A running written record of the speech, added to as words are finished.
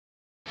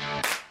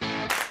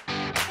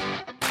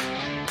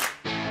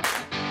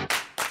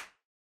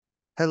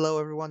Hello,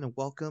 everyone, and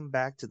welcome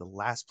back to the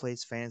Last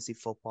Place Fantasy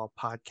Football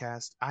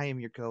Podcast. I am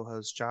your co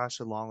host, Josh,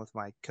 along with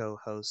my co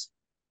hosts,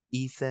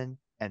 Ethan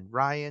and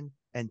Ryan.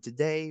 And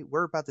today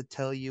we're about to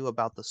tell you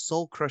about the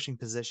soul crushing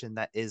position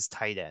that is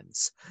tight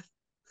ends.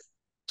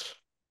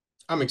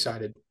 I'm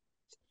excited.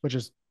 which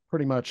is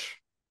pretty much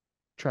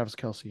Travis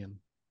Kelce and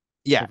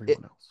Yeah,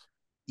 everyone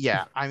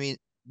else. I mean,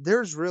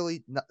 there's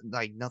really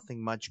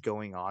nothing much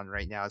going on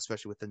right now,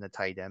 especially within the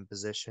tight end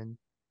position,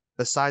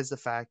 besides the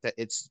fact that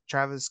it's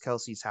Travis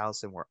Kelsey's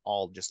house and we're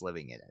all just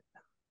living in it.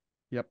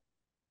 Yep.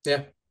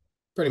 Yeah,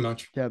 pretty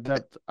much. Yeah,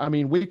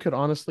 we could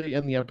honestly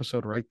end the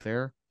episode right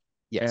there,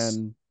 Yes.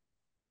 and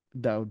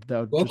that would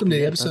just Welcome to be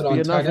the it. episode That'd be on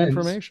enough tight ends.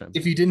 information.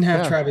 If you didn't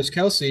have Yeah. Travis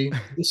Kelsey,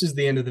 this is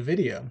the end of the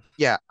video.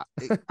 Yeah,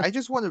 I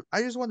just want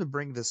to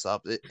bring this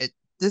up.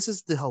 This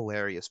is the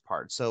hilarious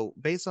part. So,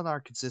 based on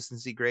our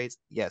consistency grades,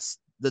 yes,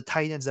 the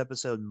tight ends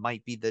episode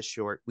might be this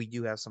short. We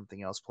do have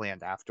something else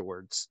planned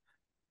afterwards.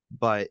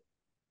 But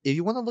if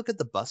you want to look at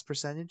the bust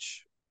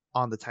percentage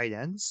on the tight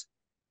ends,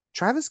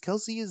 Travis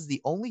Kelsey is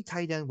the only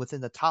tight end within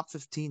the top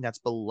 15 that's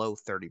below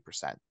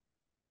 30%.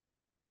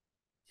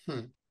 Hmm.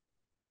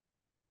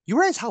 You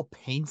realize how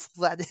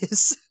painful that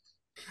is?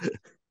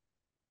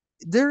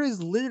 There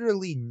is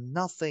literally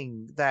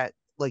nothing that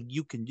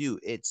you can do.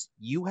 It's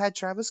you had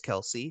Travis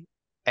Kelsey,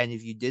 and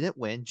if you didn't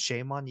win,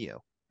 shame on you.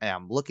 And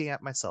I'm looking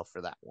at myself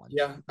for that one.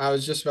 Yeah, I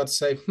was just about to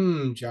say,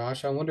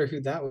 Josh, I wonder who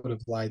that would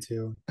apply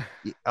to.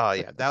 Oh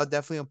yeah, that would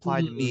definitely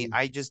apply to me. Hmm.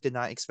 I just did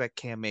not expect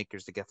Cam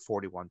Akers to get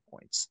 41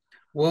 points.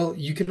 Well,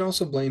 you can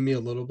also blame me a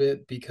little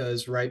bit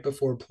because right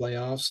before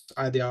playoffs,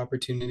 I had the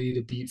opportunity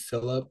to beat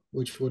Phillip,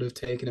 which would have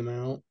taken him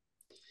out,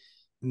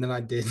 and then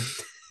I didn't.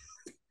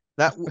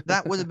 That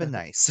would have been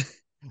nice.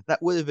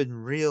 That would have been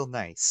real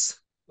nice.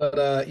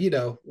 But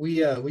we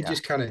Yeah.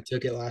 just kind of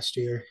took it last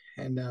year,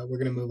 and we're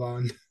gonna move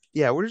on.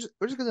 Yeah, we're just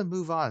gonna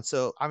move on.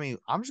 So I mean,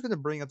 I'm just gonna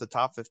bring up the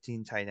top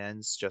 15 tight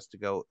ends just to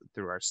go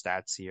through our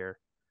stats here.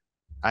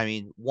 I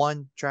mean,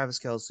 one, Travis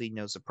Kelsey,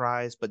 no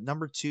surprise. But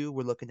number two,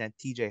 we're looking at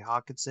TJ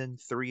Hawkinson.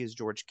 Three is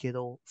George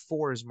Kittle.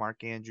 Four is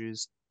Mark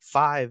Andrews.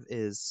 Five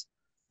is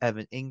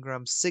Evan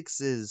Ingram.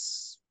 Six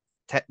is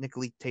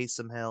technically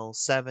Taysom Hill.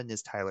 Seven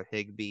is Tyler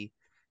Higbee.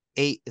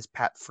 Eight is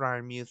Pat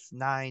Fryermuth.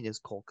 Nine is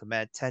Cole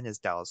Kmet. 10 is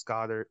Dallas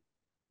Goddard.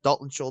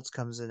 Dalton Schultz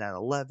comes in at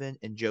 11.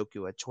 And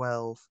Njoku at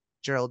 12.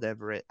 Gerald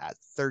Everett at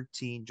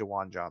 13.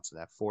 Jawan Johnson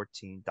at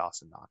 14.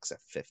 Dawson Knox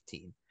at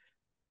 15.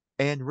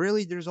 And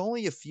really, there's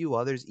only a few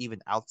others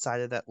even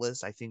outside of that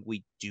list I think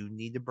we do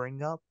need to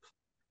bring up.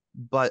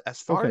 But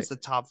as far Okay. as the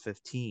top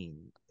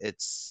 15,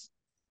 it's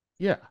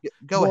Yeah.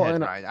 go Well, ahead,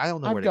 and Ryan. I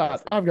don't know I've where to go got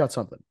from I've here. got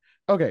something.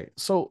 Okay,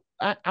 so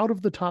out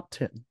of the top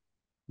 10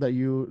 that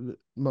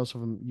most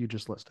of them you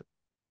just listed,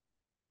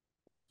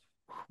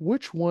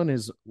 which one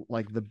is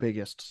like the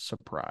biggest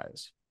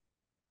surprise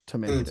to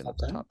make In it the into top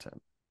the 10. top 10?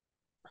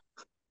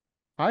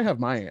 I have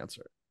my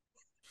answer.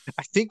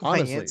 I think my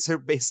Honestly. answer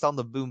based on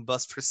the boom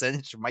bust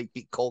percentage might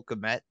be Cole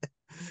Kmet,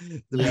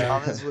 to be Yeah.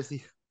 honest with you.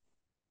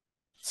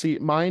 See,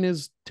 mine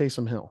is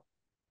Taysom Hill.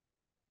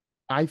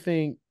 I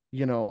think,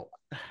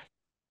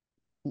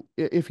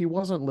 if he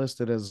wasn't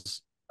listed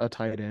as a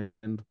tight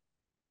end,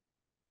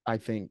 I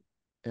think,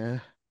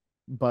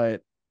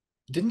 but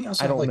Didn't he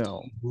also I have don't like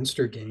know.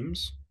 monster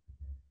games?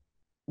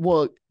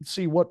 Well,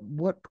 see what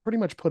pretty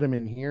much put him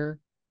in here.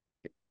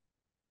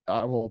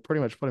 Will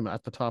pretty much put him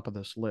at the top of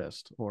this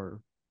list,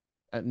 or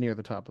at near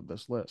the top of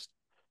this list,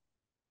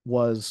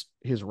 was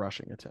his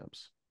rushing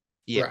attempts.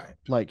 Yeah. Right.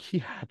 Like he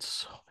had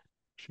so many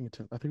rushing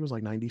attempts. I think it was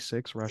like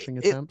 96 It, rushing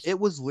it, attempts. it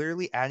was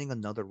literally adding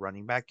another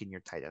running back in your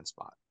tight end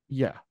spot.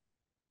 Yeah,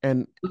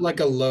 and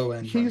Like a low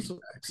end running he's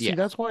backs. see Yeah.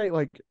 that's why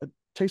like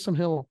Taysom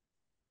Hill,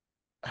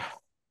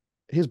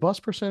 his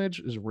bust percentage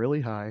is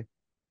really high.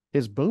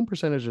 His boom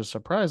percentage is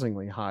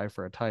surprisingly high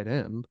for a tight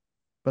end,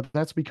 but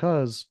that's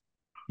because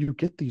you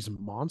get these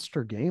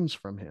monster games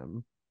from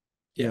him,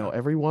 Yeah.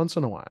 every once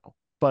in a while.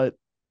 But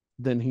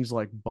then he's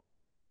like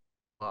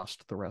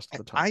bust the rest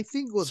of the I time.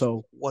 think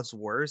So, what's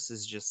worse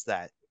is just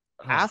that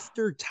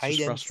after it's just tight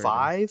end frustrating.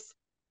 five,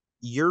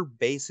 you're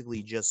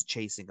basically just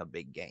chasing a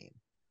big game. Oh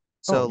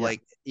So yeah, yeah,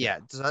 yeah,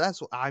 so that's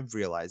what I've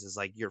realized is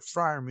like your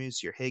Friar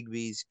Moose, your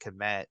Higbees,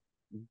 Komet,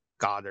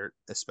 Goddard,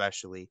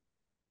 especially.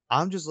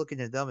 I'm just looking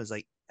at them as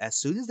like as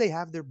soon as they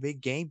have their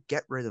big game,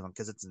 get rid of them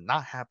because it's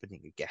not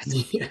happening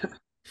again. Yeah.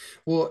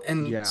 Well,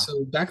 and yeah.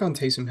 so back on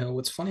Taysom Hill,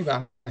 what's funny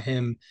about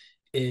him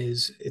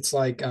is it's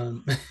like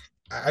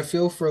I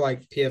feel for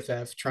like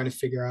PFF trying to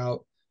figure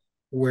out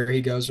where he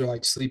goes, or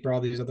like Sleeper,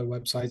 all these other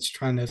websites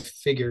trying to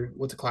figure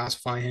what to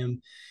classify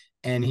him.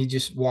 And he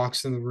just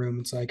walks in the room.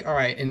 It's like, all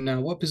right,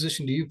 and what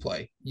position do you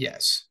play?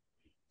 Yes.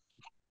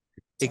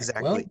 It's like,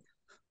 Exactly. well,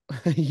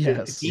 Yes,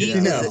 it's good to yeah,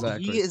 know. He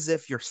exactly. is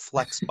if your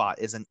flex spot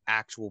is an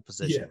actual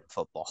position Yeah. in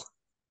football.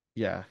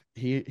 Yeah,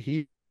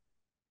 he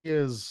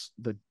is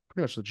the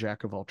pretty much the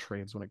jack of all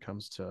trades when it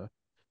comes to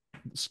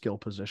skill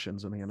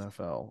positions in the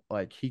NFL.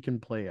 Like he can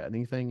play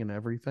anything and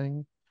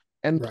everything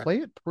and Right. play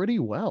it pretty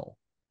well.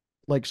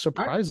 Like Yeah,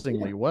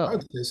 surprisingly I would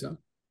well. say so.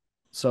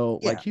 So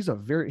like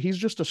Yeah. he's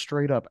just a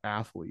straight up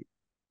athlete.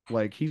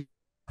 Like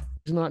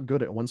not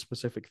good at one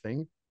specific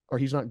thing, or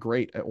he's not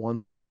great at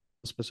one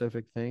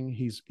specific thing.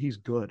 He's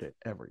good at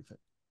everything.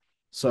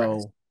 Right.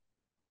 So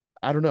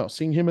I don't know.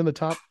 Seeing him in the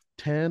top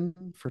 10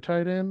 for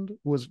tight end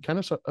was kind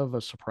of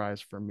a surprise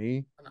for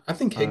me. I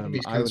think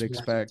Higby's I kind of would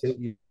surprising expect,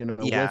 too.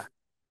 Yeah,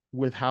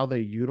 with how they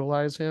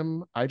utilize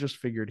him, I just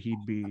figured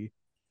he'd be,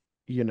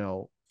 you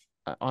know,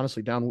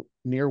 honestly down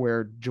near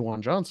where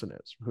Juwan Johnson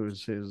is,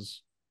 who's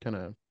his kind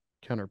of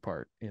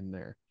counterpart in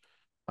there.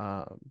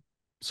 Um,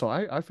 so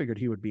I figured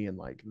he would be in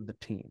like the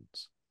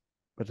teens,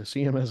 but to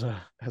see him as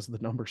the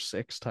number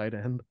 6 tight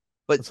end,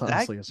 but that's that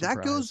honestly a that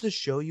goes surprise. to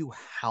show you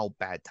how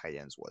bad tight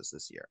ends was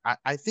this year.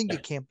 I think Yeah.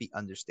 it can't be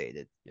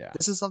understated. Yeah,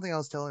 This is something I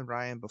was telling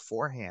Ryan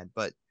beforehand,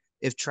 but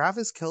if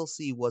Travis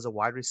Kelsey was a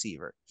wide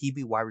receiver, he'd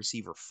be wide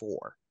receiver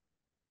 4.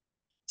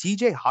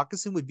 TJ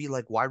Hawkinson would be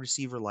like wide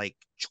receiver like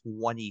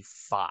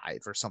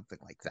 25 or something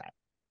like that,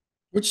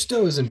 Which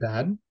still isn't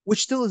bad.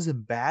 which still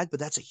isn't bad, but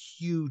that's a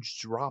huge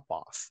drop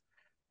off.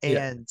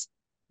 Yeah. And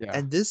yeah,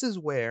 and this is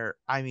where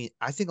I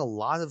think a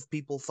lot of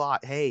people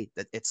thought, hey,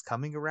 that it's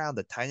coming around.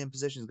 The tight end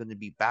position is going to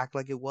be back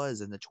like it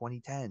was in the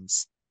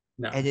 2010s,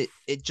 No. and it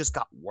just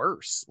got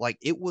worse. Like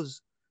it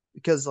was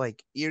because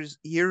like here's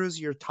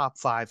your top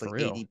five for like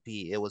real.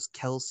 ADP. It was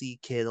Kelsey,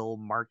 Kittle,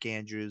 Mark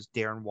Andrews,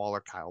 Darren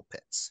Waller, Kyle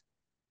Pitts.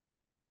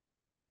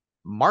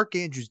 Mark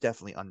Andrews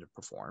definitely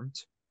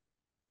underperformed.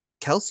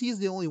 Kelsey is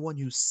the only one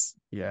Yeah, near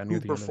who the end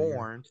of the year.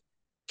 performed.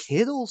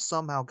 Kittle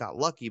somehow got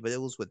lucky, but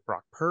it was with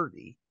Brock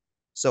Purdy.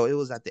 So it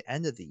was at the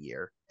end of the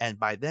year. And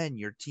by then,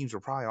 your teams were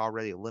probably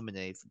already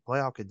eliminated from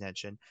playoff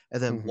contention.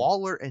 And then Hmm.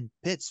 Waller and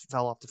Pitts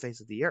fell off the face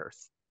of the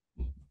earth.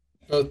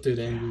 Both due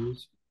to Yeah,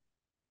 injuries.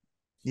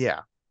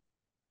 Yeah.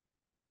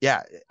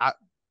 Yeah.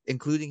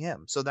 Including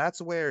him. So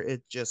that's where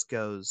it just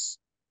goes.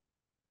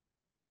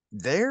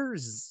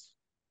 There's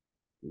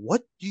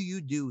what do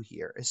you do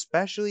here,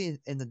 especially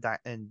in the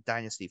in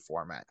dynasty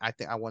format? I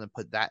think I want to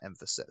put that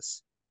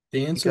emphasis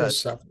The answer because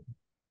is suffer.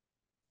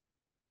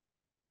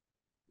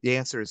 the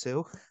answer is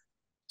who?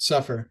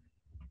 Suffer.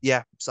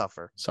 Yeah,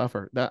 suffer.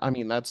 suffer. That I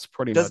mean, Does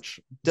does that it is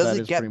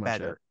pretty get much it.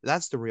 better?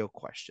 That's the real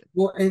question.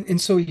 Well, and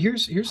so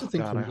here's the Oh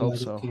thing God, for I me, hope like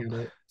so. looking at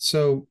it.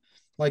 So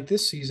like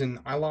this season,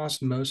 I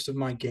lost most of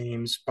my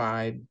games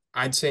by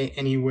I'd say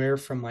anywhere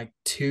from like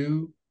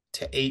 2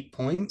 to 8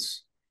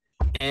 points.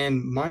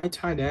 And my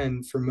tight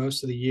end for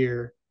most of the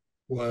year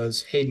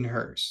was Hayden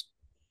Hurst.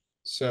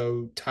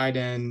 So tight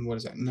end, what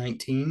is that,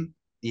 19?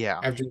 Yeah,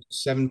 Averaging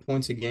 7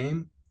 points a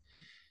game.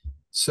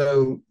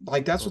 So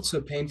like that's what's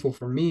Oof. so painful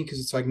for me because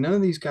it's like none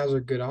of these guys are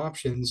good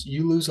options.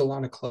 You lose a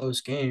lot of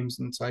close games,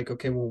 and it's like,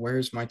 okay, well,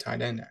 where's my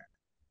tight end at?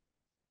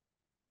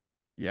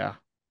 Yeah,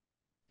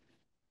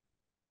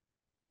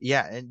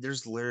 yeah, and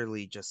there's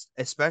literally just,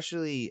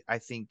 especially I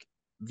think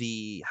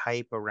the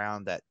hype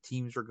around that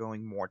teams were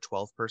going more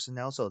 12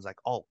 personnel. So it's like,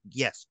 oh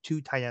yes,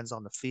 two tight ends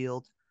on the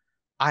field.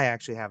 I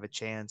actually have a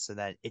chance, and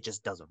then it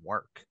just doesn't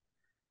work.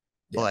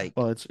 Yeah. Like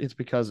well, it's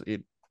because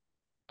it.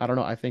 I don't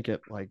know. I think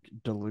it like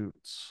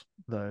dilutes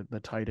the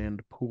tight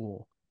end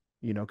pool,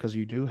 because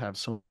you do have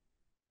so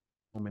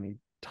many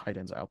tight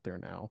ends out there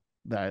now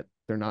that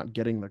they're not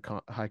getting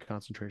the high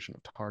concentration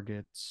of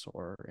targets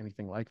or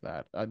anything like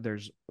that.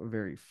 There's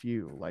very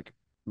few like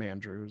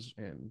Mandrews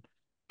and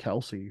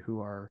Kelsey who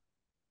are,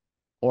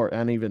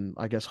 and even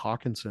I guess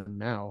Hawkinson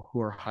now,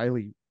 who are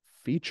highly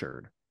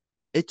featured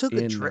in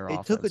their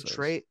it took a offenses.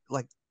 trade.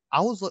 Like I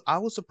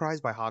was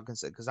surprised by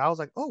Hawkinson because I was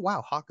like, oh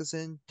wow,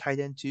 Hawkinson tight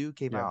end two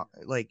came Yeah. out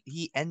like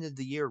he ended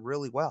the year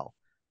really well.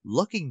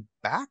 Looking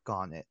back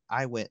on it,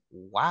 I went,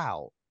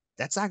 wow,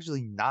 that's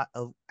actually not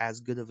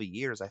as good of a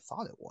year as I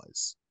thought it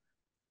was.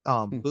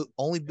 Hmm.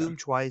 Only Yeah. boomed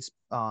twice.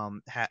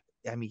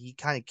 I mean, he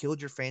kind of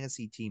killed your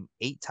fantasy team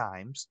 8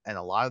 times, and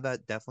a lot of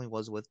that definitely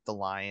was with the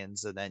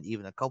Lions, and then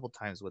even a couple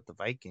times with the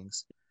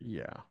Vikings.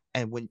 Yeah.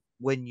 And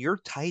when your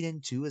tight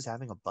end two is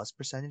having a bust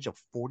percentage of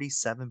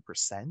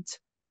 47%,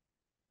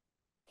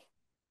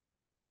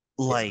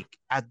 Yeah. like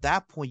at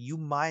that point you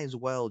might as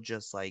well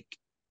just like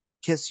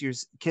kiss your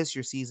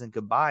season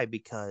goodbye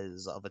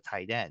because of a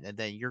tight end, and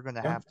then you're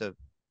gonna Yeah. have to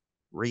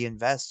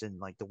reinvest in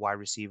like the wide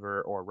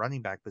receiver or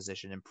running back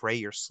position and pray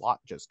your slot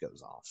just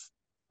goes off.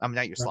 I mean,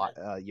 not your slot,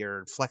 Right.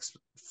 your flex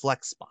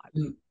spot.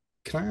 And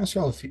can I ask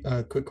y'all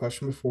a quick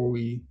question before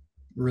we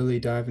really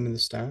dive into the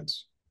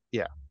stats?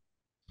 Yeah,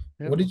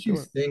 Yeah. What Let's did you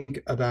do it. think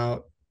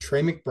about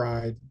Trey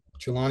McBride,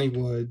 Jelani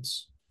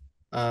Woods,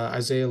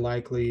 Isaiah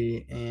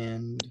Likely,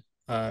 and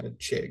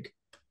Chig?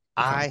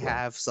 What kind of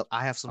play?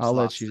 I have some I'll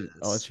let thoughts to you.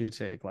 I'll this. let you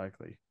take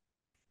likely.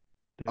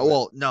 Oh, Do it.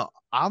 well, no,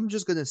 I'm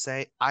just gonna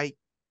say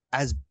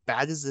as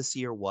bad as this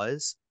year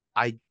was,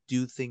 I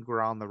do think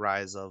we're on the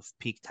rise of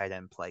peak tight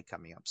end play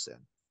coming up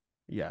soon.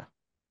 Yeah.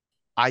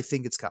 I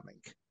think it's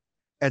coming.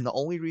 And the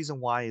only reason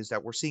why is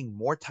that we're seeing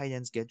more tight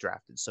ends get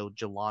drafted. So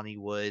Jelani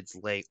Woods,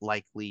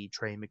 likely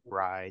Trey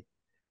McBride.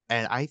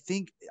 And I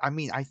think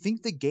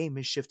the game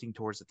is shifting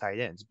towards the tight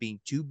ends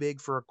being too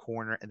big for a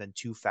corner and then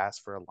too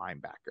fast for a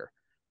linebacker.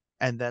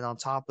 And then on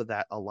top of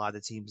that, a lot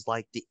of teams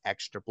like the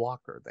extra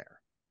blocker there.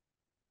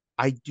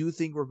 I do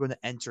think we're going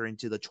to enter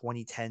into the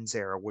 2010s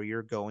era where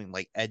you're going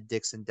like Ed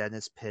Dixon,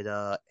 Dennis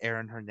Pitta,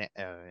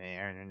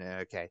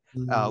 okay,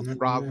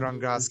 Rob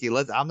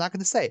Gronkowski. I'm not going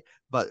to say,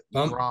 but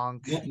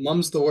Gronk,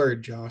 Mum's the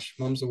word, Josh.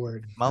 Mum's the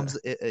word.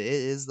 it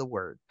is the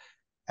word.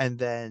 And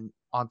then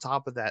on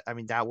top of that, I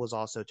mean, that was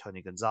also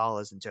Tony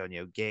Gonzalez,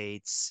 Antonio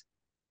Gates,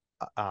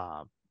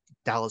 um,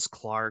 Dallas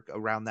Clark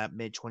around that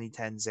mid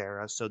 2010s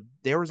era. So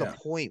there was a Yeah.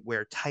 point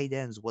where tight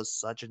ends was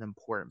such an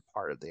important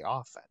part of the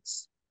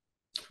offense.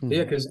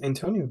 Yeah, Mhm. because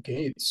Antonio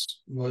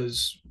Gates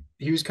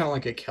he was kind of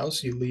like a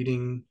Kelsey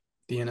leading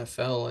the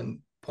NFL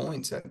in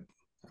points at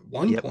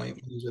one Yep. point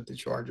when he was at the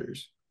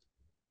Chargers.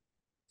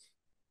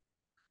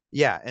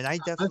 Yeah, and I I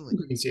definitely,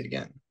 think we can see it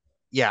again.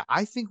 yeah,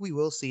 I think we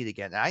will see it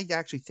again. And I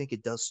actually think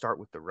it does start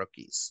with the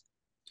rookies.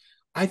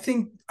 I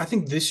think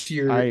this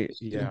year I is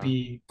going to yeah.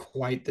 be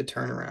quite the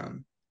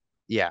turnaround.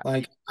 Yeah.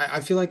 Like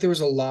I feel like there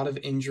was a lot of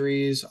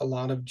injuries, a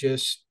lot of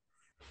just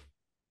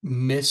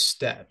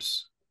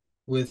missteps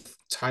with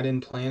tight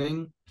end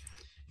planning.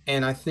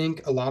 And I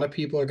think a lot of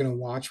people are going to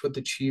watch what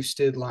the Chiefs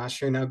did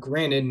last year. Now,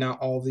 granted, not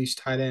all of these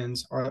tight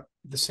ends are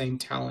the same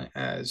talent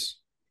as,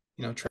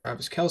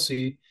 Travis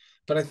Kelsey,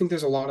 but I think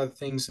there's a lot of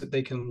things that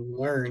they can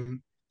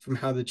learn from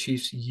how the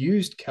Chiefs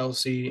used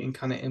Kelsey and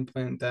kind of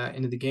implement that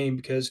into the game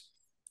because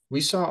we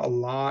saw a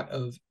lot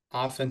of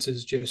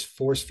offenses just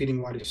force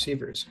feeding wide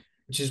receivers,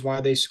 which is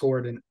why they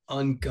scored an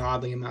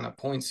ungodly amount of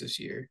points this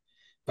year.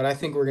 But I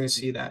think we're going to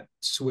see that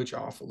switch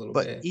off a little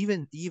But bit.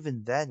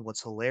 even then,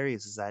 what's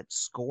hilarious is that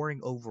scoring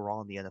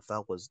overall in the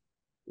NFL was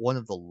one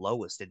of the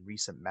lowest in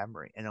recent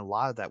memory. And a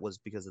lot of that was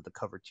because of the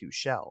cover two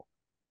shell.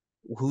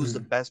 Who's the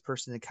Mm, best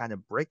person to kind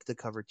of break the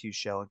cover two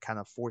shell and kind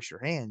of force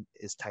your hand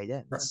is tight right.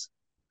 ends.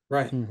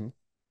 Right. Mhm.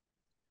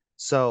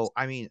 So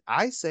I mean,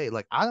 I say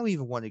like I don't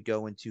even want to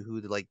go into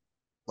who to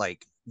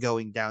like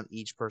going down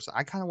each person.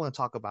 I kind of want to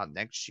talk about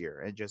next year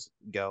and just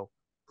go,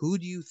 who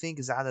do you think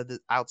is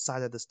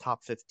outside of this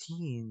top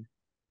 15?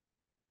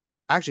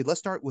 Actually, let's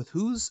start with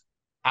who's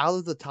out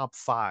of the top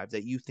five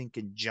that you think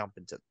can jump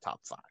into the top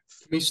five.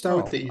 Can we start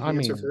with Oh, the I easy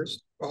answer mean,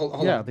 first?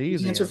 Hold yeah, on. the Easy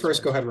easy answer first.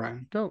 answer. Go ahead,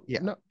 Ryan. Go Yeah.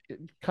 no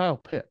Kyle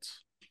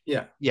Pitts.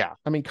 Yeah. Yeah.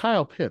 I mean,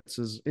 Kyle Pitts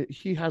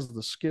he has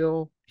the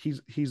skill.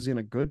 He's in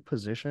a good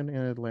position in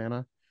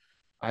Atlanta.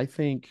 I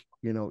think,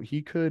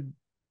 he could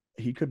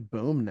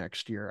boom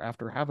next year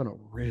after having a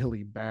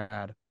really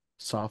bad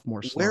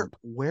sophomore slump.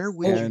 Where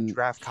would you Well, And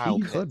draft Kyle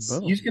he he's could Pitts?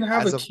 he's boom. gonna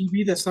have a As of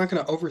QB that's not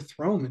gonna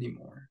overthrow him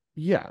anymore.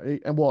 Yeah,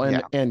 and well, and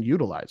yeah. and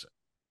utilize it.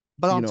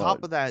 But You on know,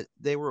 top of that,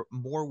 they were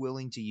more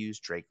willing to use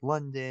Drake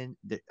London.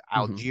 mhm,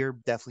 Algier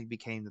definitely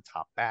became the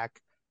top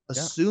back, yeah,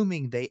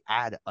 assuming they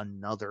add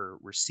another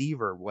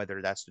receiver,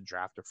 whether that's the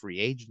draft or free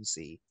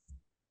agency.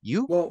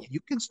 You Well, you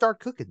can start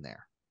cooking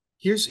there.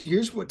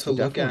 here's what to he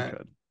look definitely at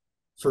could.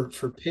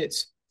 for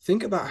Pitts.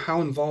 Think about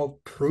how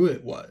involved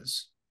Pruitt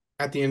was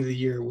at the end of the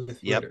year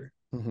with Yep. Ritter.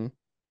 Hmm. He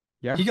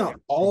Yeah, got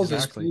all of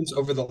his exactly, points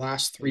over the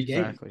last three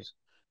exactly. games.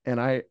 And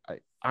I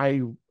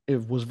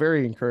it was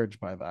very encouraged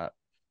by that,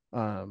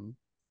 um,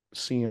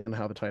 seeing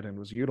how the tight end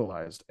was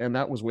utilized, and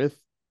that was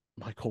with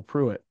Michael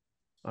Pruitt.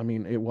 I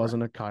mean, it Right.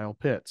 wasn't a Kyle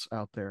Pitts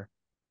out there.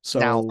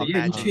 Now But So, yeah,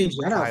 you imagine change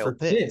a that out Kyle for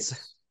Pitts.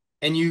 Pitts,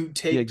 and you yeah,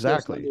 take those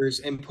exactly. numbers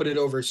and put it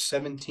over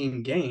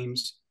 17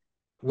 games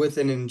with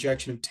an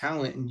injection of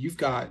talent, and you've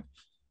got,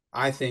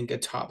 I think, a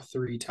top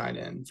three tight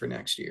end for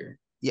next year.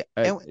 Yeah,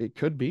 It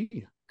could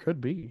be.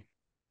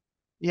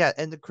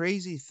 and the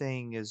crazy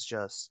thing is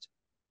just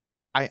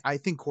I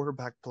think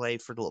quarterback play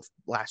for the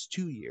last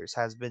 2 years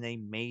has been a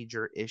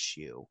major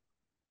issue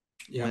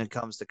when Yeah. it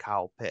comes to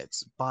Kyle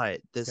Pitts.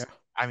 But Yeah,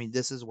 I mean,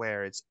 this is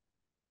where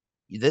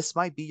this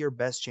might be your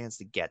best chance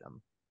to get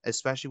him,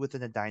 especially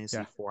within a dynasty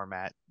yeah,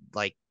 format.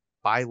 Like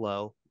buy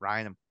low,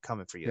 Ryan, I'm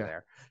coming for you yeah.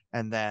 there.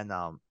 And then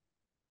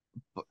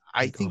but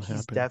I Ain't think gonna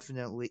happen.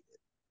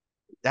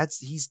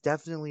 he's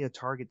definitely a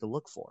target to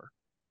look for.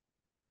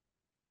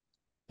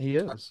 He I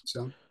is. think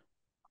so.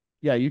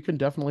 Yeah, you can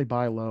definitely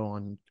buy low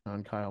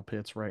on Kyle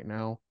Pitts right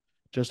now.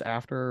 Just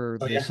after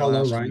Oh yeah, this how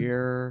low, last Ryan?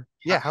 year.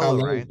 Yeah, How hello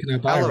low Ryan. can I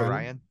buy, Hello Ryan?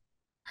 Ryan.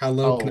 How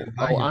low can I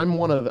buy Oh, him? I'm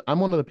one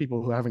of the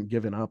people who haven't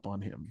given up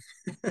on him.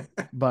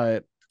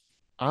 But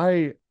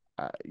I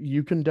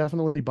you can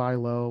definitely buy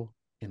low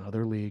in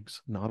other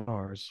leagues, not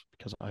ours,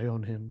 because I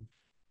own him.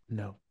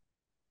 No.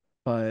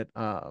 But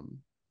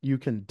you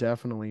can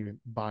definitely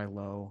buy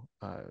low,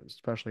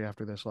 especially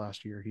after this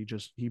last year.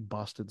 He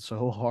busted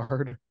so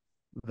hard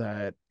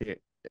that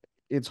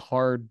it's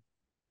hard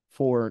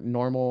for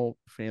normal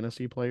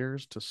fantasy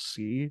players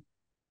to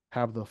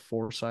have the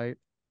foresight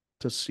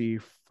to see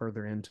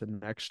further into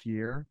next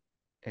year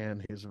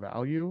and his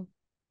value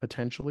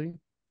potentially.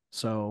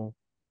 So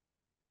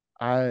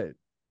I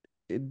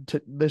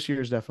this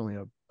year is definitely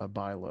a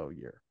buy low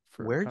year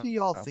for Where do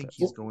y'all Kyle think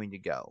he's Pitts. Well, going to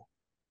go?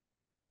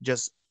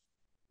 Just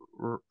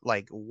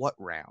like what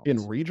In round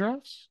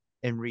redrafts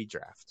in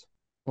redraft?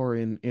 or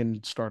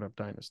in startup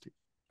dynasty.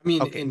 I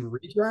mean, Okay, in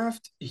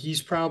redraft,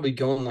 he's probably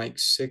going like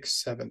sixth,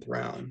 seventh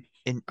round.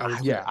 and I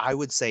would Yeah, say. I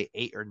would say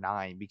 8 or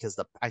 9 because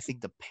the I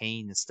think the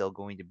pain is still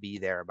going to be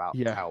there about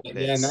yeah. Kyle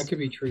Yeah, and that Pitts. could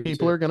be true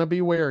People too. are gonna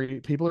be wary.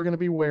 People are gonna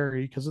be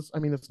wary because it's. I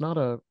mean, it's not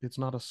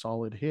a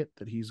solid hit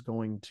that he's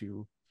going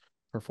to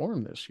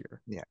perform this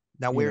year. Yeah.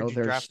 Now, You where know, would you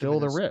there's draft him still in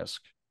the his?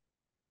 risk.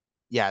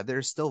 Yeah,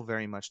 there's still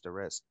very much the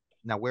risk.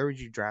 Now, where would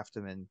you draft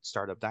him in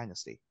Startup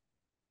Dynasty?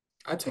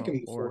 I'd take Oh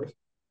him Lord, fourth.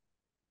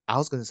 I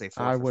was going to say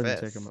I fourth or wouldn't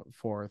take him fifth. at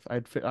fourth.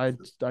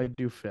 I'd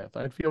do fifth.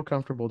 I'd feel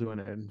comfortable doing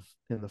it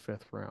in the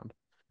fifth round.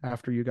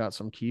 After you got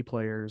some key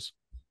players,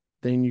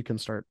 then you can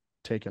start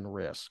taking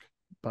risk.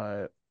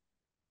 But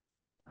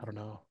I don't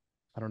know.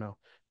 I don't know.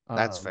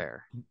 That's Um,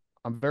 fair.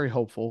 I'm very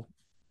hopeful.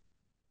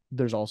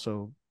 There's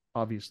also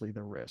obviously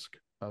the risk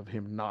of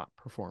him not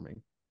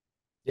performing.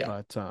 Yeah.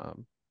 But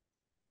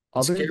But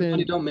other scared money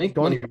than don't make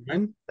money, going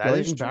Ryan. That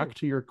is true. going back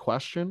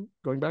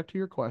to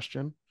your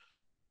question,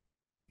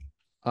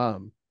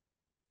 um,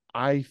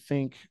 I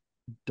think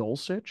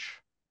Dulcich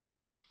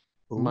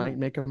might Ooh,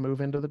 make a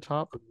move into the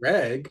top,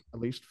 Greg, at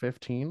least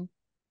 15.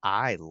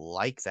 I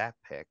like that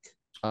pick.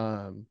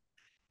 Um,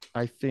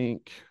 I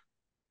think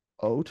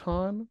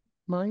Oton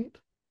might.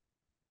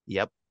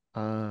 Yep.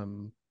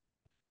 Um,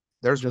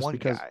 There's just one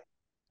because, guy.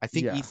 I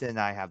think yeah. Ethan and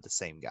I have the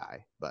same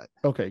guy, but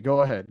Okay,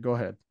 go ahead. Go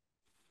ahead.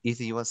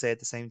 Ethan, you want to say it at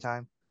the same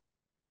time?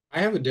 I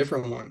have a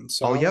different one,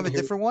 so Oh, I you have want a to hear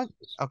what different one? yours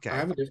is. I Okay.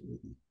 have a different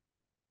one.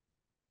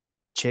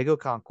 Chigo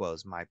Conquo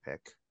is my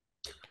pick.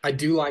 I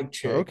do like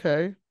Chig.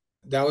 Okay.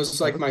 That was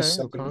like my Okay.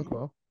 second one.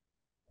 Okonkwo.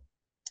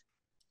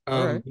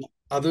 All Um, right.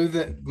 other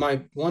than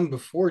my one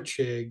before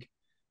Chig,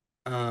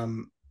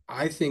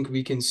 I think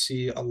we can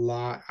see a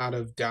lot out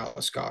of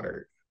Dallas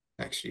Goddard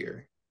next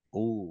year.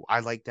 Ooh,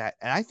 I like that.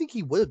 And I think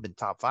he would have been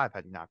top 5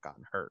 had he not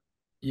gotten hurt.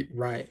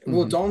 Right.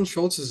 Well, Mm-hmm. Dalton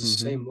Schultz is the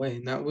Mm-hmm. same way,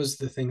 and that was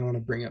the thing I want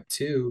to bring up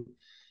too,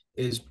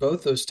 is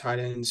both those tight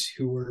ends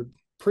who were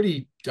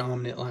pretty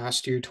dominant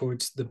last year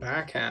towards the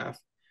back half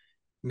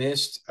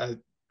missed a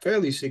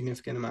fairly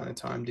significant amount of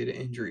time due to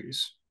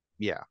injuries.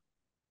 Yeah.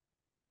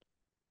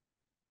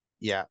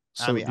 Yeah. I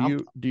So mean,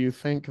 I'm do you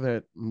think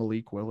that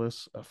Malik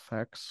Willis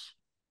affects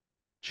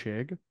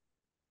Chig?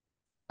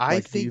 I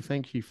Like, do you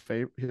think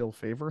think he'll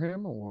favor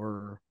him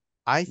or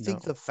I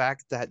think the no?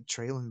 fact that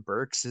Traylon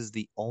Burks is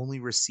the only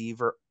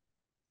receiver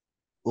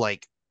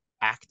like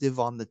active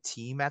on the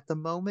team at the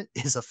moment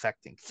is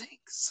affecting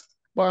things.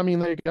 Well, I mean,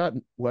 they got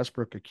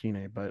Westbrook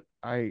Akine, but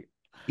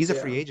He's a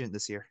free Yeah. agent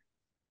this year.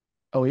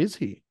 oh, is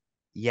he? I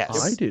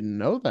Yes. Yep. didn't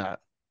know that.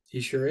 He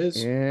sure is.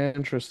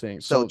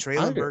 Interesting. So So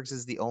Traylon Burks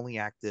is the only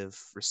active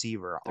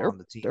receiver on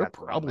the team they're at the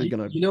moment. probably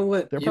gonna You know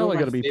what? they're You know probably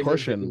what my gonna be favorite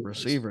pushing video was?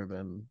 receiver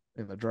then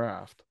in the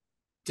draft.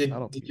 Did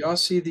That'll did be y'all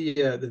see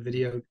the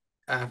video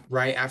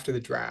right after the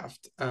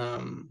draft?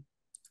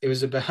 It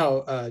was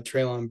about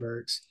Traylon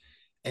Burks,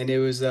 and it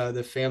was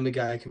the Family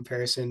Guy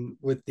comparison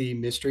with the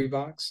mystery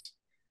box.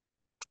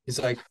 It's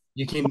like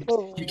you can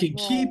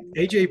keep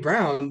AJ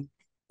Brown,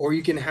 or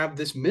you can have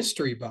this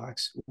mystery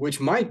box, which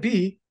might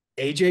be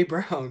AJ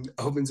Brown.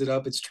 Opens it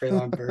up, it's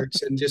Traylon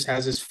Burks, and just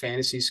has his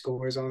fantasy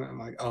scores on it. I'm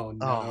like, oh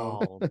no,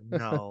 Oh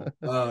no.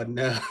 oh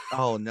no,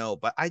 Oh no,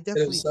 but I it was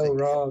definitely so think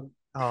wrong.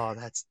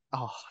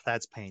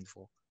 that's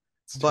painful.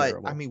 it's But I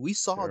terrible. mean we It's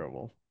saw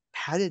terrible.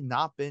 had it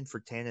not been for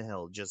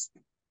Tannehill just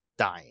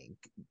dying,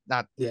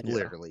 not Yeah, Yeah.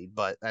 literally,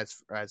 but as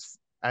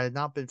had it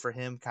not been for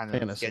him kind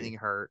of getting Fantasy.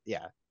 hurt,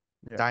 yeah,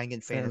 Yeah. dying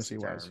in fantasy Fantasy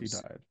wise, he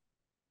terms, died.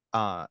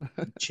 uh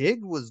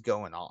Chig was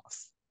going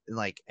off.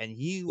 And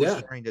he was yeah.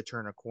 starting to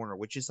turn a corner,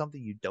 which is something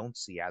you don't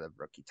see out of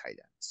rookie tight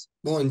ends.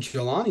 Well, and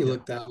Jelani Yeah.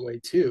 looked that way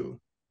too.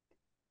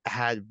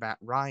 Had Matt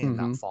Ryan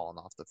not Mm-hmm. fallen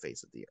off the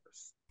face of the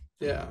earth,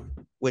 Yeah.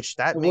 which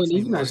that Well, makes and me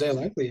even more Isaiah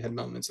Likely had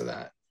moments of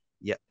that.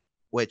 yeah,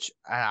 which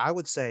I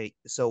would say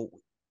so.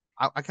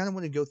 I kind of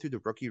want to go through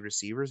the rookie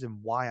receivers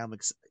and why I'm going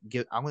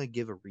to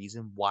give a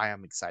reason why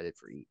I'm excited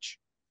for each.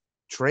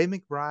 Trey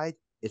McBride,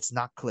 it's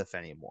not Cliff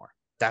anymore.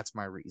 That's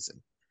my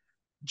reason.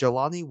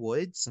 Jelani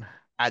Woods,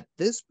 at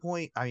this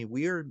point, I mean,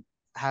 we're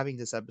having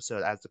this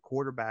episode as the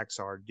quarterbacks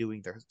are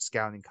doing their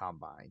scouting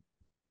combine.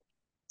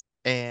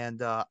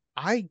 And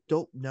I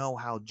don't know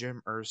how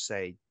Jim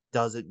Irsay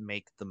doesn't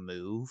make the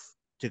move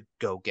to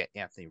go get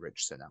Anthony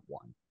Richardson at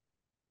 1.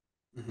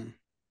 Mhm.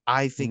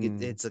 I think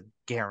Mm. it's a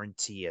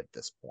guarantee at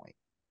this point.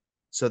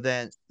 So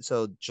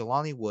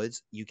Jelani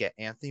Woods, you get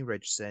Anthony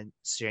Richardson,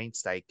 Shane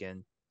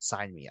Steichen,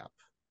 sign me up.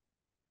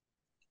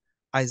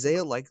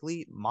 Isaiah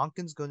Likely,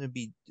 Monken's going to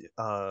be,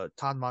 Todd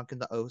Monken,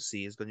 the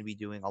OC, is going to be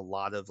doing a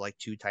lot of like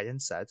 2 tight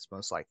end sets,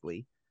 most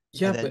likely.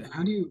 Yeah, And but then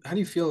how do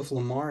you feel if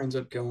Lamar ends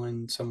up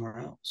going somewhere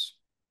else?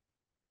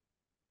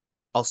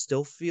 I'll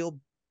still feel,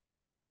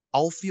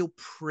 I'll feel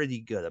pretty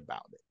good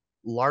about it,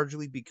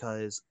 largely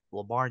because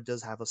Lamar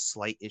does have a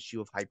slight issue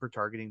of hyper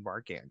targeting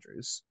Mark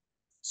Andrews.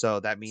 So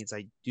that means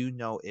I do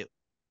know it.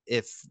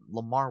 If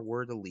Lamar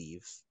were to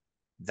leave,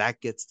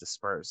 that gets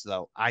dispersed.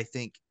 Though I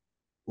think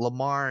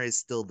Lamar is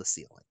still the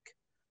ceiling.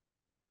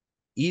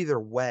 Either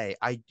way,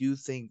 I do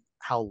think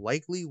how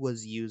Likely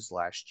was used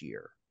last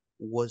year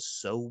was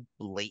so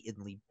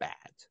blatantly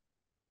bad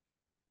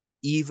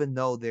even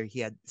though there he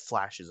had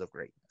flashes of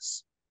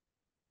greatness.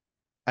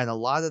 And a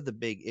lot of the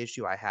big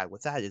issue I had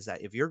with that is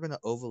that if you're going to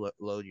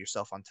overload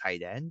yourself on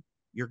tight end,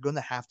 you're going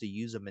to have to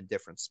use them in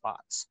different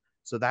spots.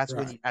 So that's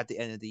when Right. you, at the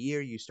end of the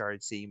year, you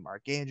started seeing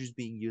Mark Andrews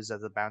being used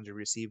as a boundary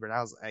receiver. And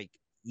I was like,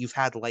 you've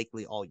had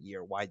likely all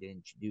year. Why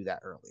didn't you do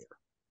that earlier?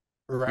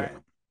 Yeah. Right.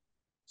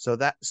 So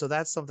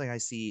that's something I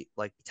see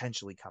like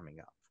potentially coming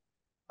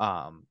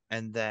up.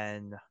 And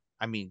then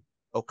I mean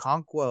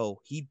Okonkwo,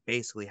 he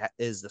basically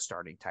is the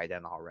starting tight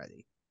end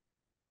already.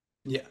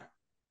 Yeah.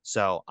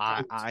 So I I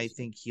would say I so.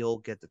 think he'll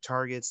get the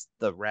targets,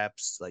 the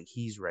reps, like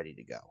he's ready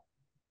to go.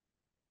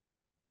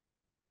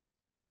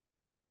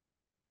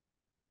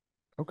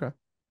 Okay.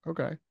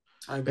 Okay.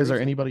 I Is agree there with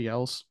that. anybody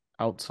else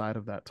outside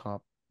of that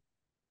top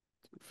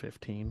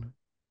 15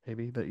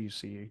 maybe that you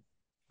see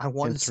I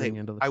want to say entering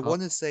into the I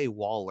want top? to say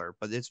Waller,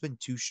 but it's been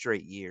 2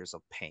 straight years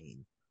of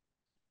pain.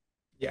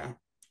 Yeah.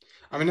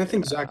 I mean, I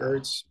think Zach Yeah.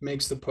 Ertz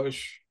makes the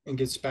push and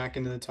gets back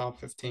into the top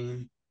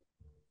 15.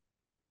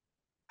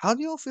 How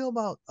do y'all feel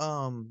about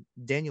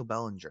Daniel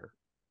Bellinger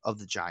of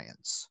the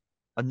Giants?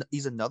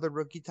 He's another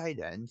rookie tight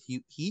end.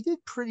 He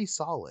did pretty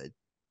solid,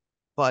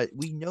 but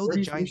we know Where the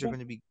did he Giants finish are at? going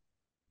to be.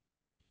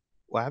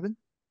 What happened?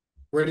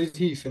 Where did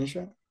he finish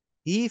at?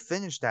 He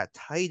finished at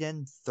tight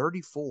end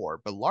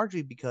 34, but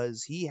largely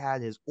because he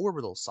had his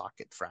orbital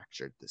socket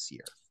fractured this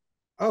year.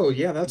 Oh,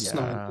 yeah, that's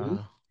not good.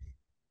 Yeah.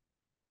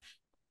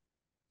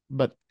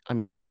 But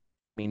I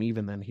mean,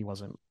 even then he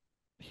wasn't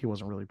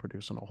really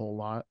producing a whole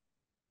lot.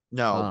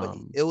 No, but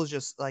Um, it was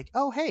just like,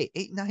 oh, hey,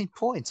 8, 9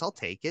 points. I'll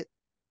take it.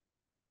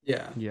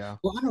 Yeah. yeah.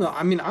 Well, I don't know.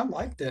 I mean, I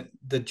like that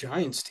the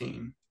Giants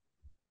team.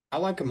 I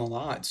like them a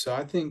lot. So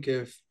I think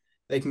if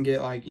they can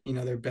get like,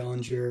 their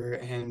Bellinger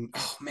and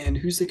oh man,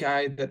 who's the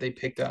guy that they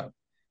picked up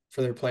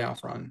for their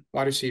playoff run?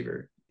 Wide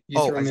receiver. You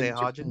Oh, threw him Isaiah in.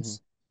 Mhm. Hodgins.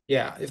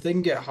 Yeah, if they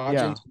can get Yeah.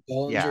 Hodgins,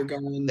 Bellinger Yeah,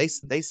 going, they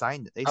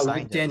I like signed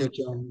him. Daniel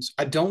Jones.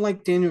 I don't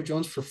like Daniel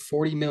Jones for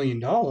 $40 million,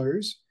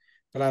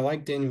 but I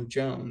like Daniel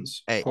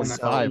Jones Hey, on that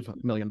so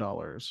 $45 million.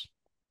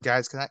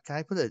 guys, can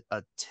I put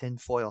a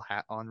tinfoil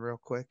hat on real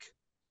quick?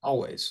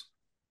 always.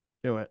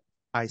 Do it.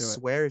 I Do it.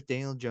 swear, if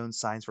Daniel Jones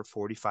signs for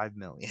 45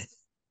 million,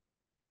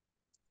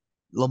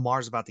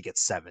 Lamar's about to get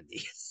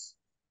 70.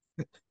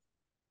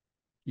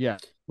 Yeah.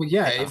 Well,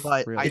 yeah, Yeah.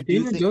 But I Really. if do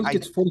Daniel think Jones I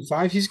gets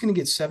 45, he's going to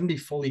get 70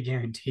 fully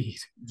guaranteed.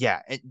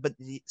 yeah,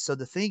 so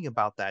the thing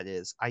about that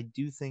is I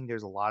do think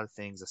there's a lot of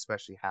things,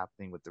 especially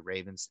happening with the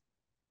Ravens.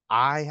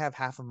 I have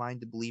half a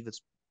mind to believe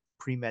it's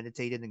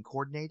premeditated and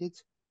coordinated.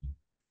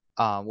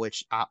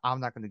 Which I'm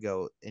not going to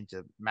go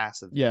into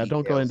massive Yeah.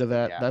 Don't go details, into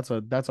but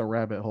that. That's a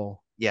rabbit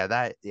hole.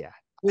 yeah,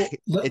 Well,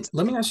 it's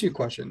let me ask you a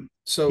question.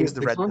 here's So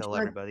the red pill,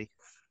 everybody.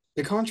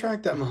 the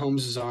contract that Mahomes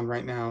is on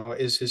right now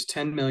is his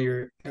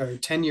 10-year,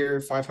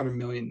 500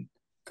 million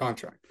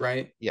contract,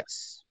 right?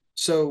 Yes.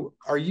 So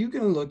are you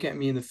going to look at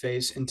me in the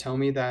face and tell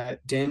me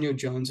that Daniel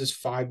Jones is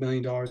 $5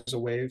 million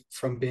away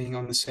from being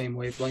on the same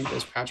wavelength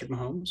as Patrick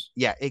Mahomes?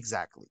 Yeah,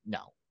 exactly.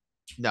 No,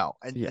 no,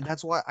 and Yeah.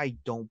 that's why I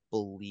don't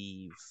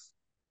believe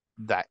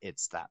that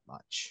it's that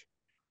much.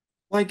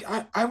 Like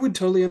I would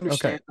totally Okay.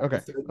 understand like a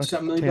Okay. 30 Okay.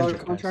 something million dollar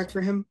Tangent, guys. contract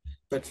for him,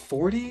 but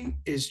 40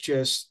 is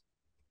just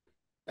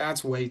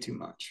that's way too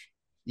much.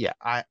 Yeah,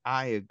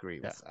 I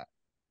agree Yeah. with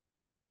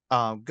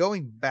that.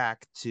 Going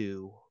back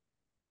to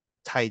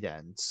tight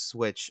ends,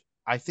 which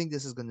I think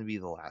this is going to be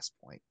the last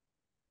point.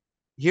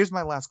 Here's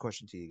my last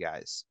question to you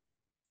guys.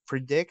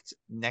 Predict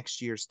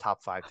next year's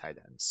top 5 tight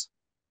ends.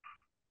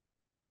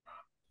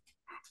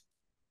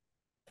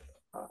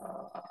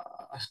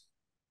 Uh,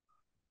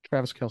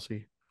 Travis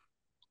Kelsey.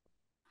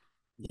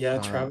 yeah,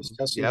 Travis Um,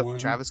 Kelsey Yep, one.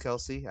 Travis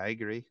Kelsey. I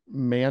agree.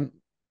 man,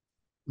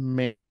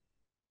 man,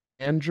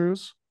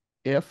 Andrews,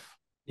 if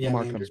Yeah,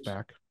 Lamar comes Manders.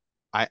 back.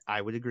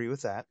 I would agree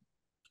with that.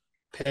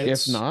 If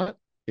Pitts. not,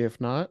 if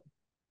not,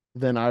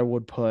 then I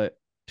would put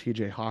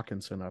TJ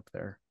Hawkinson up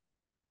there.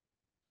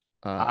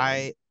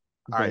 I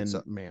all right.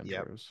 So Then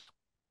yep. Mandrews.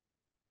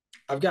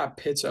 I've got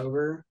Pitts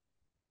over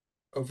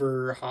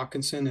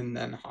Hawkinson and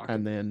then And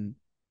Hawkinson. then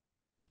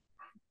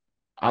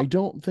Uh, I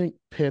don't think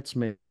Pitts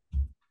makes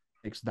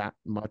that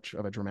much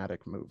of a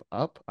dramatic move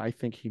up. I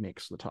think he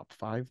makes the top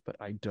 5, but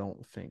I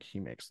don't think he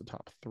makes the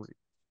top 3.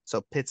 so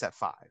Pitt's at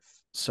 5.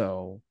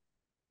 So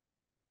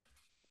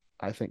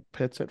I think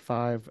Pitts at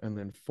 5, and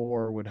then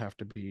 4 would have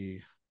to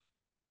be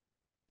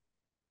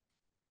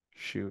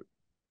shoot.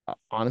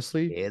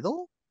 Honestly,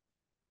 Kittle?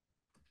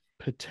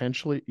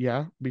 potentially,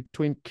 yeah,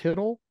 between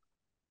Kittle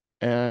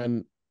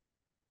and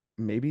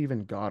maybe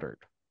even Goddard,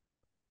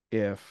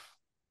 if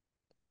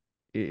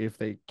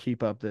they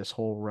keep up this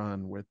whole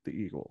run with the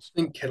Eagles,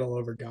 I think Kittle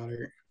over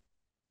Goddard.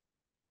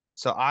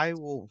 So I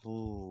will.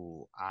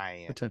 Ooh,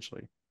 I.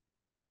 potentially.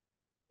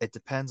 It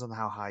depends on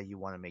how high you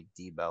want to make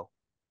Debo.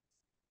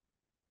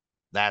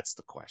 That's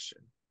the question.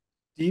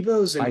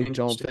 Debo's an I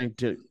don't interesting.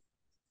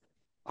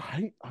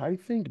 think I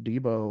think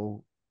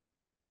Debo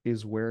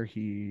is where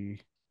he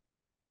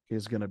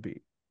is going to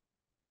be.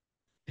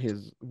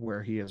 His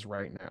where he is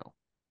right now.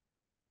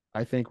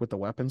 I think with the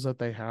weapons that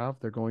they have,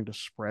 they're going to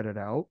spread it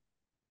out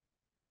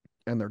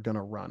and they're going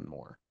to run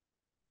more.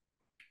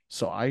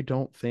 So I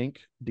don't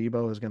think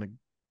Debo is going to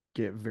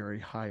get very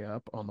high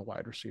up on the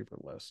wide receiver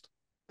list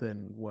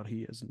than what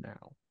he is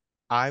now.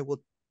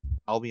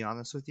 I'll be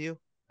honest with you.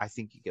 I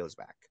think he goes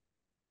back.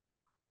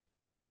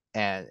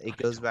 And it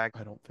goes back.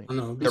 I don't think I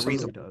don't know. It'd be The something. he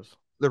reason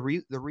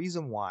does. the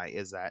reason why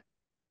is that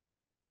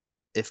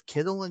if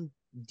Kittle and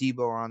Debo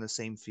are on the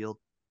same field,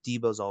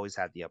 Debo's always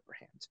had the upper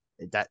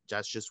hand.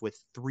 That's just with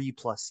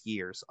 3+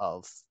 years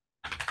of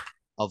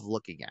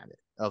looking at it,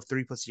 of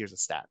 3+ years of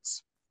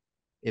stats.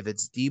 If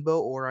it's Debo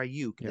or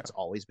Ayuk, Yeah. it's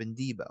always been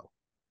Debo.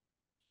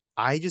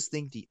 I just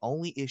think the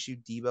only issue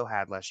Debo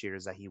had last year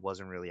is that he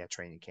wasn't really at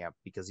training camp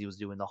because he was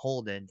doing the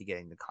hold in to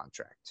getting the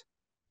contract.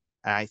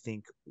 And I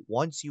think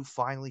once you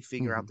finally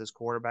figure Mm-hmm. out this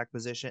quarterback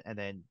position, and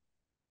then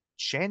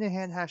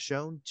Shanahan has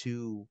shown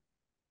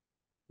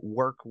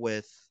work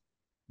with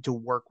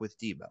work with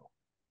Debo.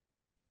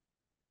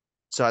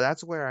 So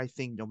that's where I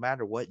think no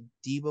matter what,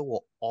 Debo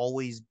will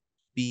always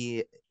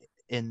be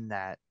in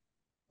that,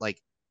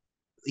 like,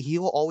 he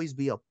will always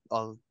be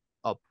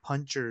a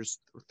puncher's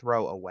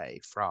throw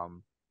away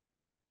from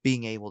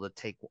being able to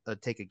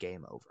take a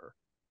game over.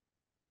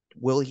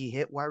 Will he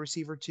hit wide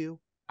receiver 2?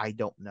 I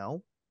don't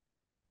know,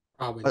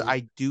 Probably but not.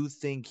 I do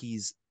think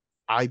he's.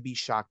 I'd be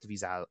shocked if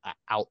he's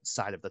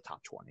outside of the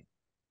top 20.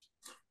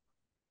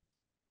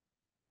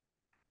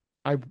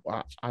 I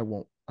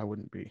won't. I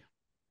wouldn't be.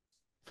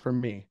 For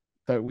me,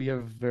 that we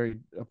have very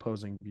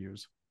opposing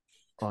views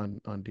on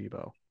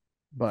Debo,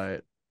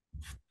 but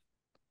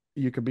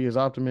you could be as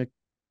optimistic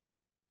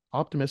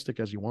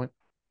as you want.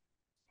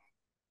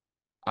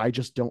 I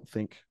just don't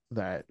think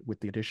that with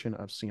the addition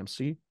of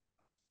CMC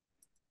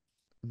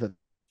that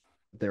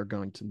they're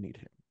going to need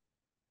him.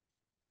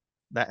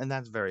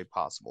 That's very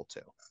possible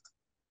too.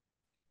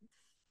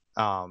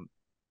 Um,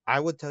 I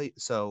would tell you.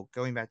 So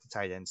going back to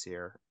tight ends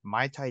here,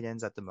 my tight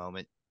ends at the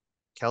moment,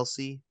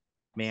 Kelsey,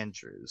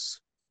 Mandrews,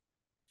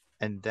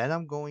 and then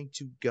I'm going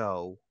to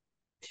go.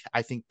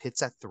 I think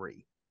Pitts at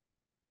 3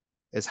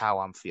 is how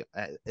I'm feeling.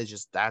 It's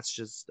just that's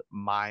just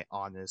my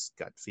honest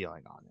gut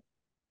feeling on it.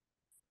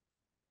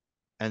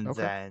 And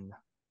Okay. then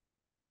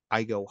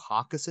I go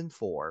Hawkinson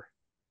 4,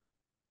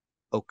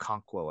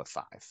 Okonkwo at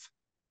 5.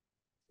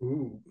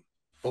 Ooh,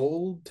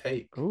 bold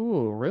take.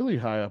 Ooh, really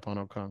high up on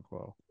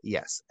Okonkwo.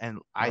 Yes, and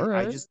All I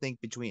right. just think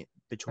All between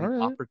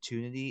right.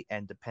 opportunity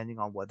and depending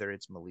on whether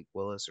it's Malik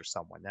Willis or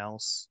someone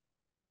else,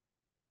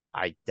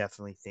 I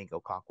definitely think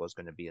Okonkwo is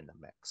going to be in the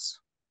mix.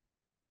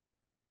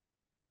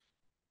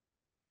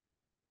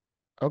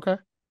 Okay.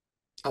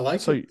 I like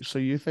So it. so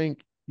you think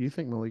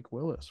Malik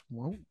Willis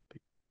won't be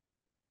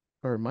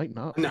or might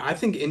not No, be. I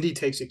think Indy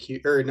takes a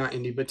Q, or not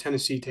Indy, but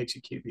Tennessee takes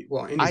a QB.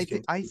 Well, Indy's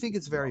getting I think QB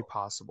it's as very well.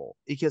 possible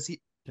because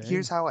Dang.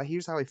 here's how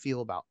I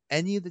feel about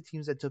any of the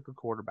teams that took a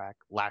quarterback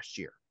last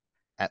year.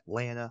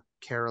 Atlanta,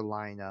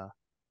 Carolina,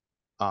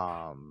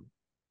 um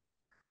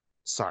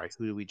sorry,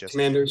 who did we just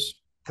name? Commanders.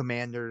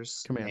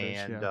 Commanders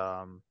Commanders,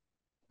 yeah.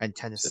 and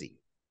Tennessee.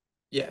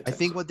 Yeah, I think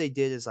Tennessee. what they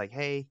did is like,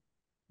 hey,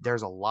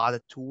 there's a lot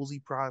of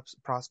toolsy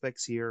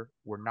prospects here.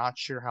 We're not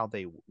sure how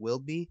they will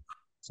be.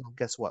 So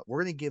guess what?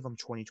 We're going to give them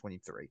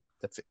 2023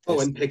 Oh, to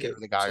and see if they're Pickett.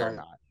 the guy or Sorry.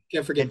 not.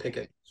 Can't forget And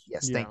Pickett. Pickett.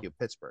 Yes, thank Yeah. you,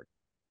 Pittsburgh.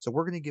 So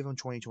we're going to give them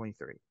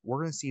 2023. We're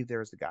going to see if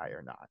there's the guy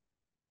or not.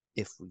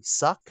 If we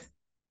suck,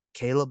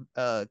 Caleb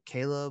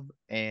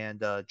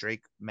and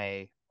Drake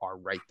May are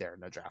right there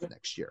in the draft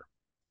next year.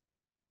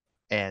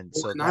 And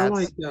Well, so and I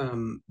like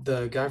that's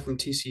the guy from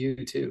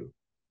TCU too.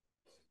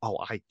 oh,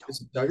 I Is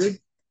it don't. Duggar?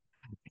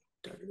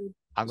 Duggar?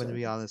 I'm Is going to that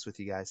be right? honest with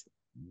you guys.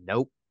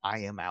 Nope, I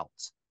am out.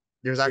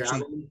 There's You're out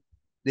actually of him?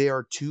 there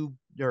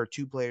are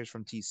two players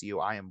from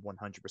TCU I am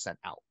 100%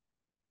 out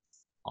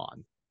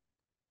on,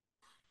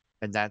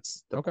 and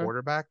that's the Okay.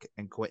 quarterback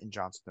and Quentin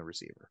Johnson, the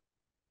receiver.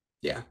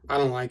 Yeah, I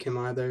don't like him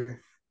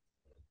either.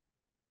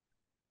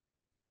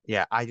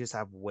 Yeah, I just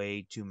have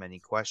way too many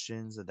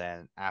questions. And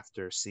then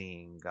after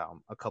seeing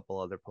a couple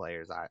other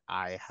players,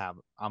 I have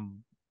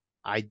him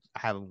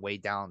way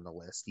down the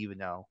list, even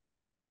though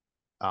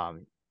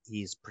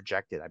he's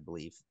projected, I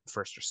believe,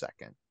 first or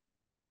second.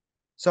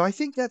 So I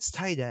think that's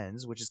tight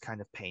ends, which is kind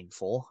of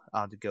painful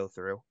to go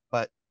through.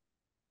 But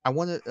I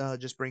want to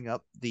just bring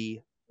up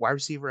the wide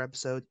receiver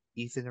episode.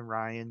 Ethan and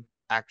Ryan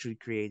actually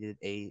created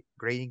a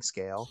grading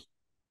scale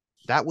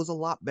that was a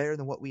lot better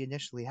than what we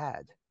initially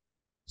had.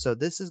 So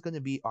this is going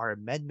to be our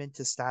amendment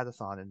to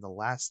Stat-A-Thon and the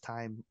last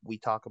time we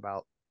talk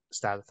about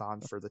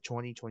Stat-A-Thon for the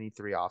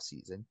 2023 off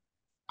season.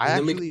 I And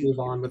then we can actually, move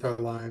on with our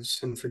lives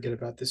and forget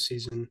about this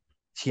season.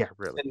 yeah,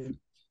 really. And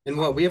and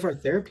Uh, what we have our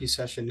therapy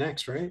session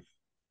next, right?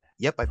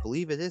 yep, I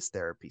believe it is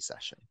therapy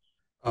session,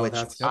 Oh, which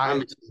that's Yep.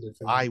 I'm excited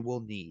for I that.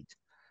 will need.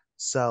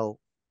 So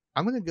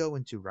I'm going to go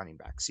into running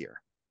backs here.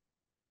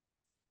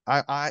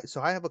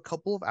 So I have a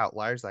couple of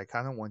outliers that I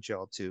kind of want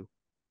y'all to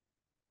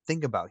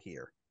think about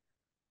here.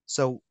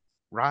 So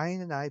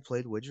Ryan and I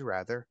played Would You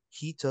Rather.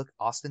 He took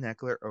Austin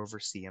Eckler over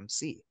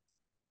CMC.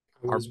 I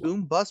would Our as well.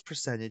 boom bust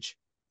percentage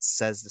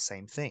says the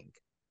same thing.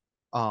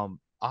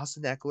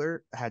 Austin Eckler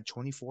had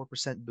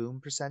 24% boom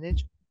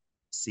percentage,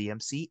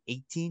 CMC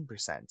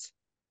 18%.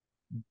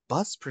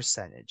 Bust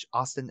percentage,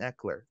 Austin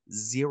Eckler,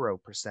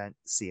 0%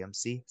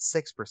 CMC,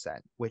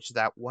 6%, which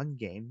that one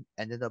game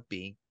ended up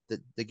being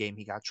the game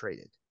he got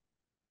traded.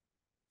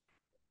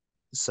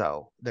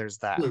 So there's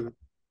that. Hmm.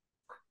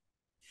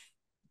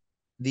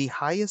 The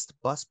highest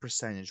bust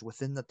percentage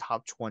within the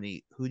top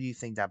 20, who do you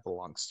think that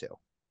belongs to?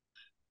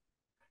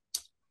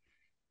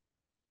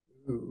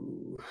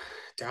 Ooh,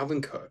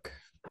 Dalvin Cook.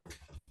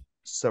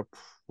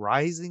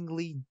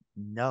 Surprisingly,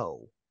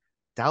 no.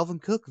 Dalvin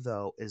Cook,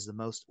 though, is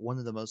one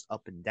of the most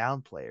up and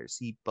down players.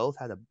 He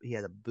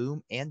had a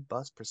boom and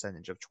bust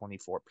percentage of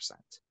 24%.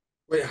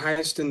 Wait,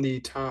 highest in the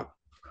top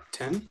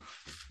 10?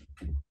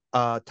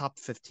 Top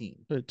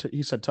 15.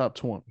 He said top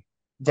 20.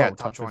 Yeah, Oh, top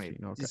top 20.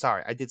 15. Okay.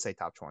 Sorry, I did say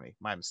top 20.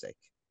 My mistake.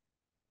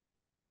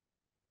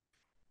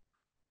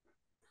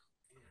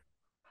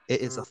 It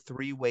is Uh, a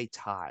three-way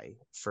tie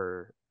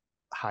for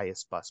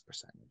highest bust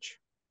percentage.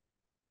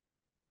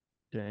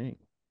 Dang.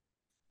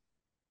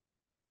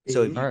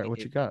 So All right, what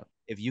you got?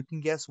 if you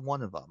can guess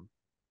one of them,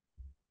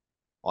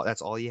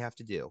 that's all you have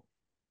to do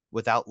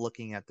without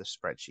looking at the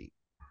spreadsheet.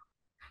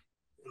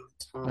 I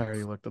top.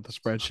 already looked at the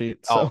spreadsheet,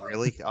 Oh, so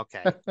really?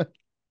 Okay.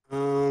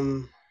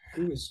 Um,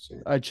 who is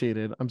it? I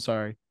cheated. I'm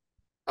sorry.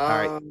 All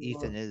right, Uh,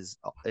 Ethan is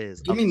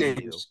give up me to you.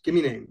 names. Give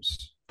me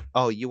names.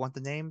 Oh, you want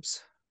the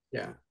names?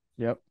 Yeah.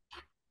 Yep.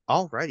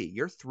 Alrighty,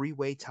 your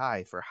three-way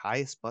tie for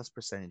highest bust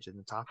percentage in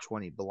the top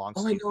 20 belongs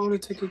Oh, I to. know. I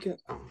want to take a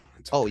guess. Oh,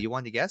 it's Oh, okay. you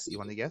want to guess? You Just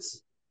want to give it to guess?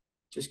 me.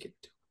 Just give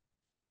it to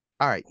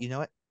All right, you know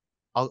what?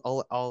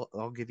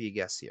 I'll give you a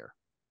guess here.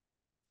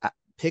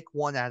 Pick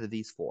one out of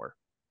these four.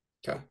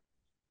 me. Okay.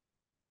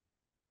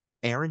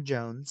 Aaron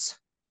Jones,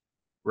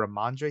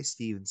 Ramondre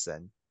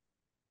Stevenson,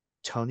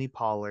 Tony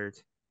Pollard,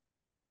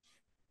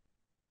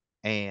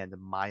 and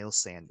Miles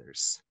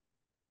Sanders.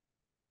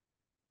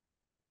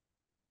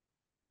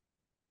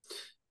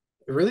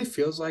 It really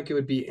feels like it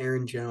would be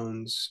Aaron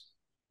Jones,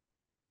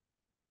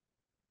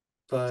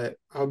 but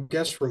I'll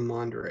guess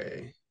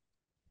Ramondre.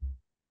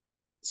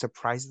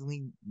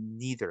 Surprisingly,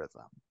 neither of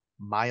them.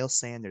 Miles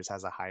Sanders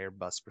has a higher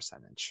bust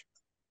percentage.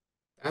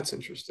 That's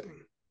interesting.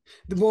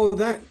 Well,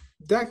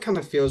 that kind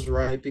of feels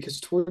right because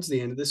towards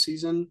the end of the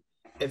season,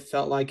 it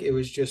felt like it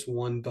was just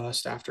one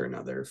bust after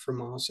another for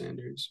Miles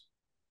Sanders.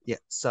 Yeah,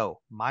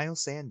 so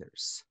Miles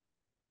Sanders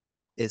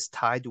is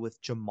tied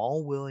with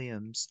Jamal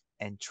Williams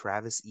and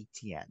Travis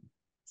Etienne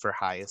for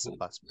highest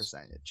bust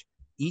percentage.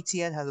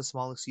 Etienne has a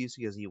small excuse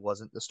because he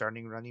wasn't the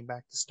starting running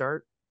back to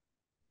start,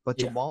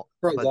 but Yeah,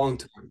 for a but long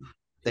time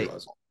he they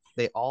was.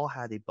 they all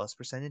had a bust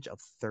percentage of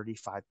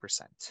 35%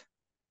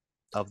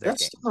 of their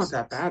That's still not games.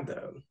 that bad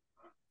though.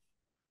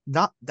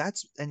 Not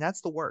that's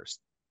the worst.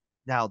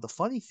 Now the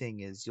funny thing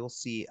is you'll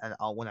see, and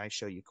when I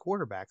show you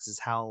quarterbacks, is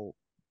how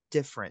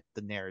different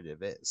the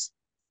narrative is.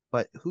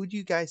 But who do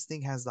you guys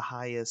think has the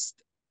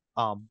highest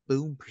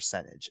boom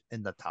percentage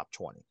in the top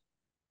 20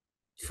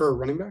 For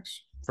running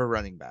backs. for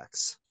running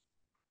backs?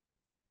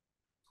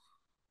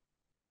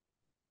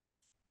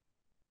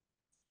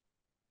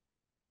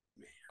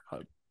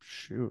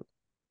 Shoot.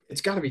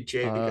 It's got to be Uh,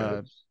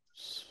 Jacobs.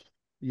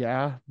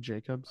 yeah,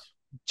 Jacobs.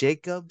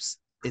 Jacobs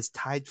is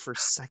tied for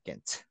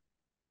second.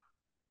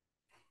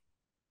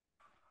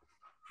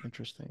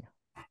 Interesting.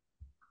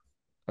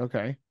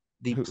 Okay.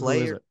 The Who is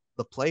player it?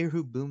 the player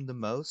who boomed the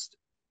most,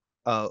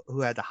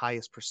 who had the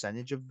highest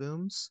percentage of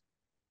booms,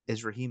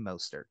 is Raheem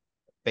Mostert,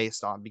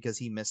 based on because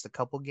he missed a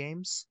couple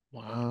games,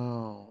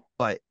 Wow.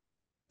 but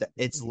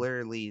it's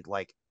literally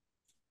like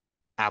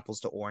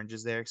apples to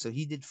oranges there. So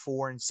he did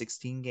 4 in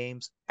 16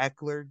 games.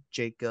 Eckler,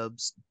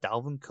 Jacobs,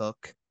 Dalvin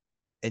Cook,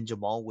 and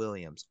Jamal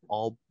Williams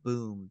all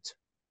boomed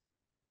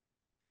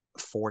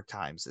 4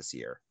 times this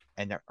year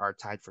and are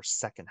tied for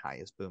second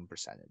highest boom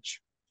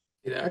percentage.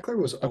 Yeah, Eckler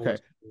was Okay.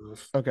 always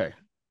enough. Okay.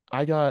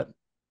 I got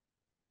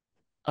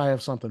I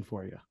have something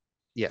for you.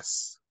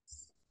 Yes.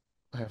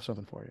 I have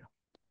something for you.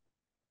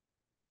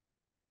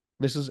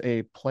 This is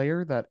a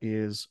player that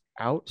is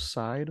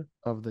outside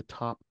of the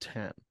top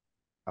 10.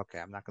 Okay.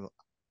 I'm not gonna.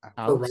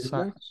 For running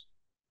Outside backs.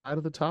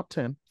 of the top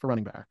 10 for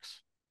running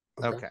backs,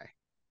 Okay. Okay.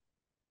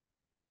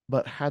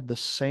 but had the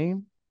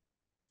same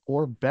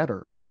or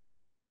better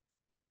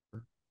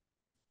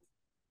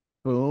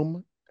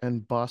boom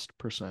and bust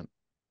percent,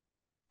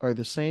 or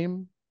the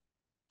same,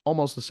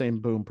 almost the same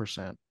boom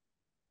percent,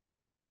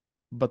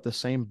 but the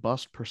same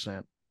bust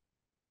percent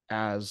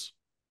as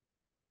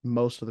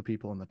most of the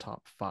people in the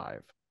top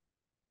 5.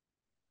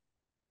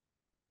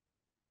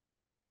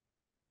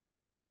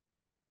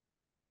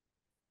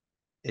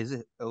 Is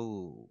it?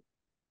 Oh,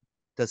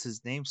 does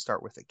his name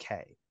start with a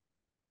K?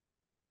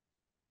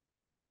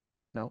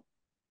 No,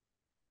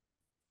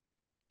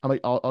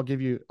 I'll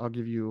give you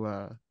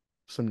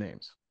some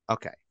names.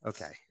 Okay.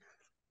 Okay.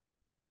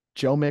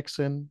 Joe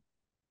Mixon,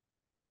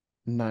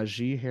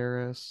 Najee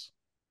Harris,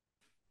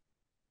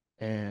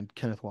 and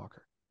Kenneth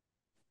Walker.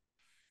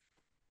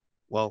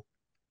 Well,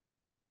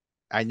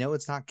 I know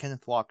it's not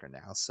Kenneth Walker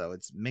now, so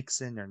it's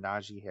Mixon or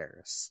Najee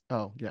Harris.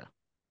 Oh yeah,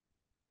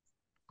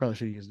 probably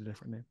should have used a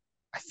different name.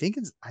 I think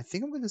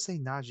I'm going to say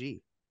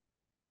Najee.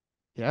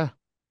 Yeah,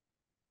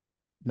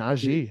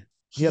 Najee.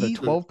 He had a He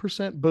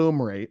 12%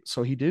 boom rate,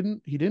 so he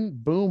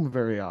didn't boom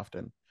very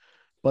often,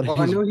 but Well,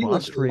 I his know he looked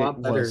bust a rate lot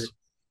was better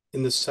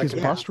in the his second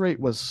yeah, half. bust rate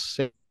was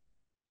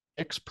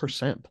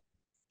 6%.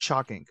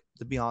 shocking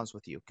to be honest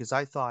with you because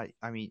I thought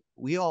I mean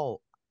we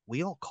all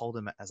called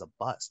him as a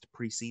bust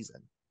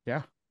preseason,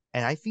 Yeah.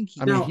 and I think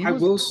I he mean, Now, he I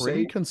was will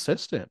pretty say,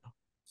 consistent.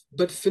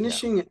 but yeah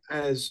finishing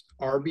as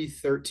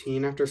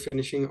RB13 after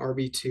finishing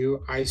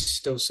RB2, I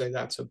still say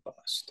that's a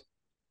bust.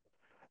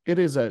 It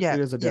is a yeah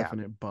it is a yeah,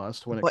 definite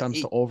bust when it but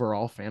comes to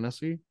overall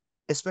fantasy.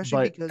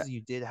 especially But because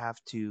you did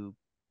have to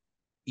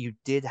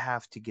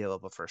give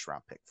up a first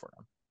round pick for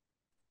him.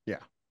 yeah,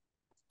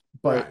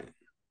 but Right.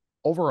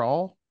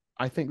 overall,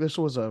 I think this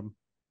was a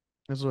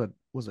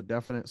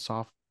definite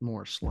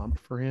sophomore slump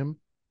for him.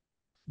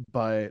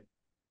 But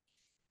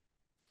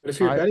But if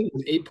you're I betting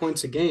on 8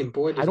 points a game,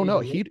 boy, I did he don't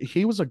know. even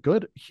He was a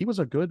good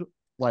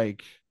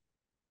like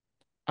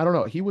I don't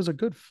know. He was a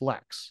good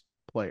flex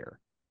player.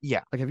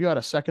 Yeah, Like if you had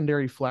a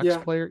secondary flex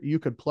Yeah. player, you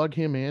could plug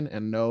him in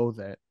and know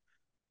that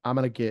I'm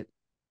gonna get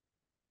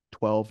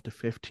 12 to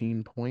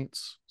 15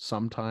 points.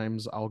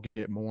 Sometimes I'll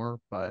get more,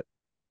 but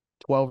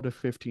 12 to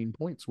 15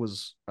 points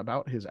was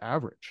about his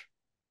average.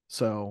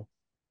 So,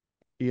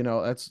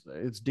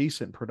 it's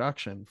decent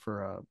production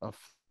for a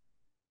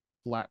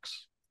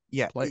flex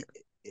yeah. player.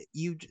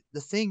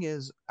 The thing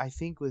is, I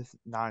think with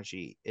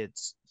Najee,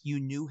 it's you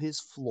knew his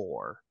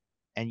floor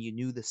and you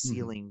knew the Hmm.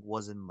 ceiling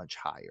wasn't much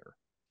higher.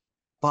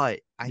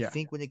 But I Yeah.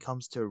 think when it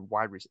comes to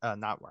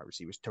not wide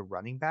receivers, to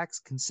running backs,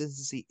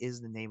 consistency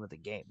is the name of the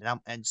game.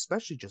 And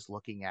especially just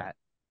looking at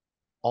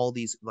all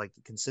these like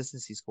the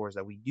consistency scores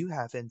that we do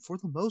have, and for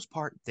the most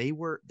part, they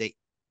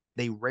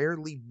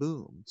rarely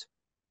boomed,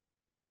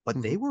 but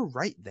Hmm. they were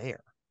right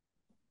there.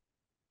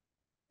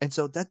 And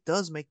so that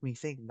does make me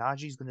think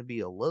Najee's going to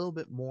be a little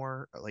bit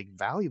more like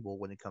valuable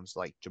when it comes to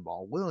like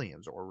Jamal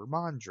Williams or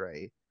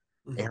Ramondre,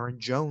 Mhm. Aaron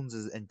Jones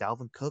and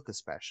Dalvin Cook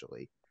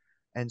especially.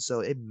 And so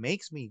it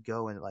makes me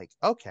go and like,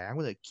 okay, I'm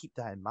going to keep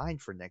that in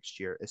mind for next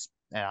year.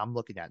 And I'm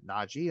looking at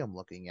Najee, I'm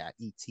looking at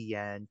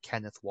ETN,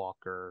 Kenneth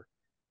Walker,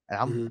 and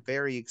I'm Mhm.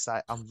 very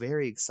excited. I'm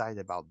very excited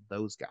about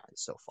those guys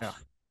so Yeah.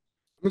 far.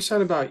 I'm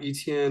excited about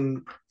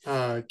ETN,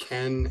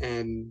 Ken,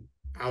 and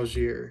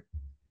Algier.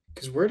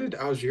 Because where did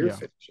Algier Yeah.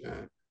 finish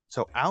at?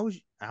 So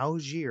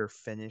Algier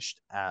finished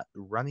at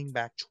running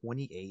back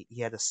 28.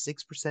 He had a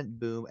 6%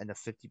 boom and a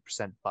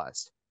 50%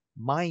 bust.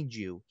 Mind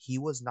you, he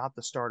was not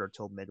the starter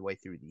till midway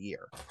through the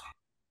year.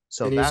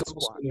 So And he's that's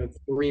also why, in a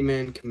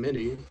three-man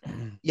committee.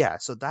 yeah,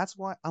 so that's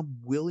why I'm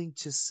willing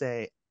to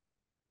say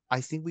I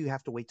think we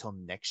have to wait till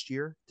next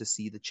year to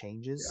see the Yeah.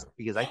 changes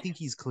because I think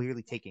he's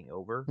clearly taking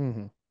over.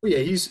 Hmm. Oh, yeah,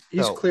 he's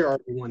So clear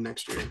RB1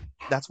 next year.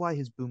 that's why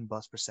his boom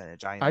bust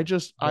percentage I I am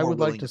just I more would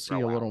like willing to to see throw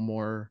a out. little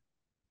more.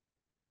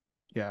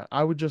 Yeah,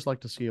 I would just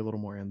like to see a little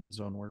more end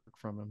zone work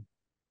from him.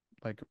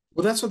 Like,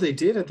 Well, that's what they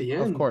did at the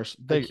of end. course,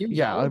 Like they he was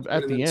yeah, always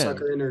at winning the them end.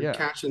 sucker in or Yeah.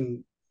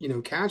 catching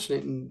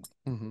it and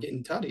Hmm.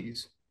 getting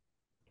tutties.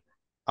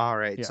 All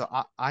right, Yeah.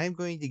 so I am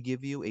going to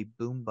give you a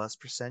boom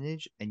bust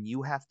percentage, and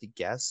you have to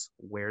guess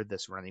where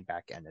this running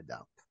back ended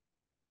up.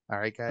 All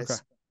right, Okay.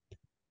 guys.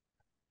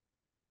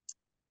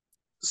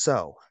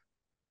 So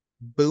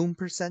boom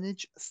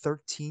percentage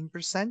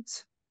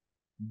 13%,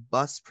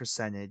 bust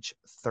percentage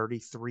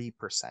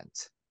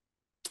 33%.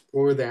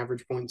 What were the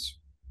average points?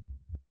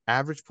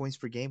 Average points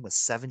per game was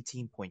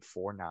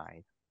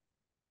 17.49.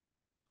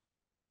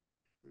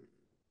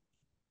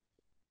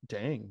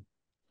 Dang.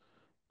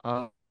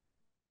 Uh,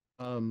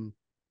 um,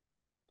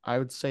 I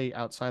would say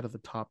outside of the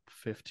top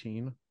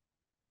 15,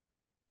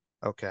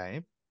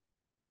 Okay.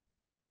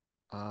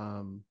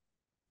 um,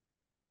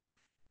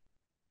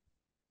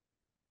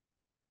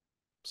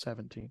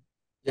 17.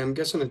 Yeah, I'm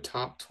guessing a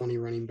top 20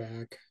 running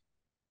back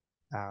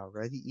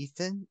Ready,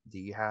 Ethan? Do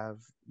you have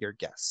your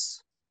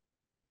guess?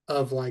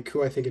 of like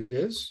who I think it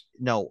is.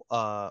 No.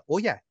 Well,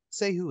 yeah.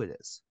 Say who it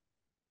is.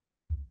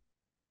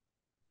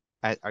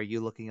 Are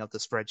you looking up the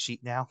spreadsheet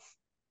now?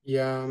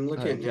 Yeah, I'm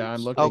looking at Yeah, I'm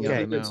names. looking I at Okay.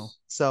 it think now. it's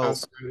So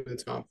outside of the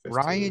top 15.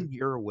 Ryan,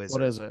 you're a What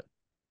wizard. is it?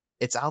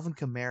 It's Alvin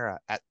Kamara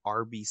at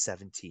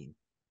RB17.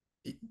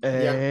 Yeah,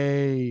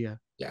 Hey,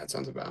 yeah, it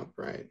sounds about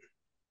right.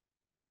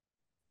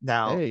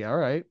 Now, hey, all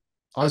right.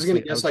 I was gonna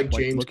Honestly, I guess was like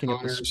like James looking at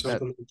Conner this or at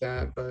something like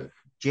that, but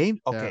James.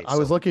 yeah, Okay, I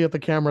was so looking at the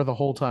camera the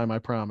whole time, I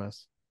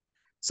promise.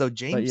 so But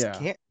James yeah,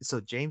 can't.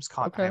 So James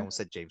Con. I okay. almost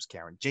said James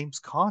Cameron. James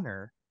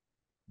Conner,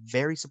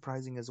 very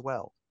surprising as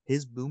well.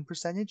 His boom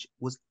percentage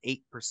was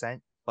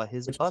 8%, but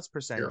his which is buzz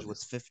percentage terrible.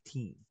 was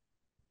 15.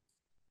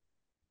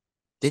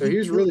 So he Didn't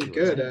was feel really too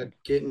good bad. Dang.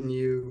 at getting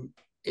you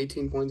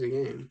 18 points a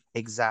game.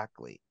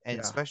 Exactly. And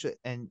Yeah. especially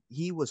and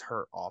he was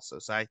hurt also.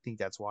 So I think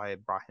that's why I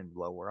brought him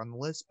lower on the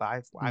list.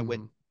 But I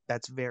went Hmm.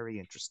 that's very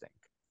interesting.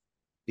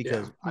 Yeah.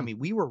 Because I Hmm. mean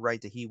we were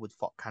right that he would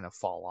kind of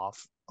fall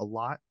off a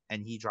lot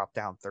and he dropped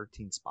down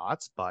 13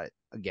 spots, but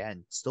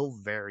again, still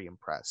very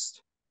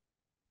impressed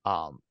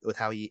with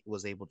how he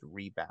was able to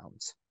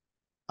rebound.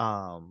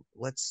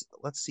 Let's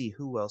see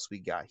who else we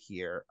got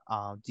here.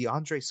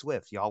 DeAndre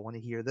Swift. Y'all want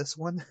to hear this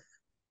one?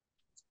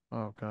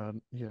 Oh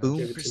God. Boom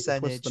Give Yes. it to me.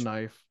 Twist the percentage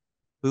knife.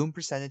 Boom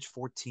percentage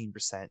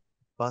 14%,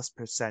 bust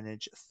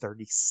percentage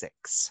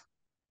 36.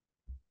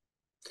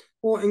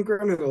 Well, and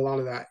granted, a lot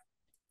of that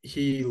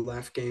he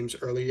left games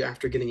early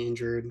after getting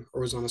injured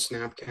or was on a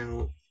snap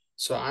count.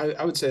 So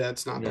I would say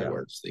that's not the Yeah.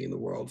 worst thing in the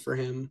world for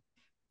him.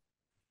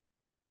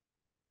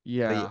 But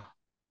Yeah.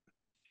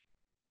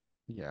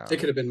 Yeah. It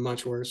could have been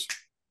much worse.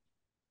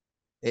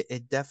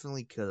 it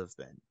definitely could have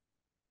been.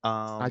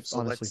 I So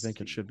honestly let's think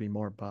it see. should be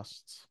more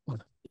busts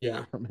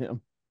Yeah. from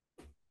him.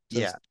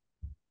 Yeah. Just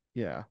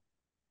yeah,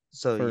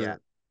 So yeah,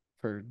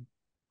 for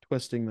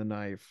twisting the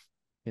knife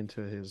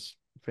into his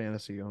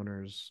fantasy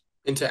owners'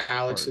 Into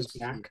Alex's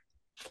hearts. back.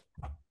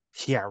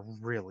 yeah,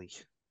 really.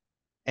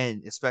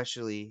 And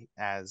especially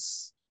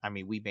as I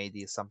mean, we made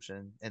the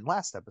assumption in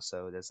last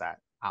episode is that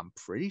I'm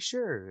pretty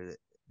sure that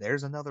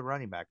there's another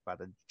running back about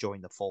to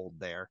join the fold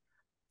there.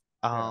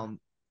 Yeah.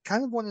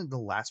 Kind of one of the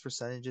last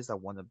percentages I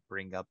want to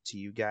bring up to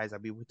you guys. I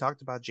mean, we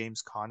talked about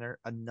James Conner.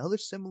 Another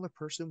similar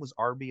person was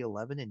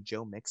RB11 and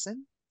Joe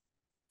Mixon.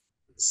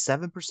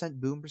 7%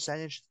 boom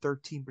percentage,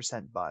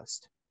 13%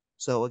 bust.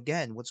 So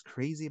again, what's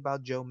crazy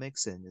about Joe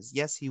Mixon is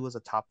yes, he was a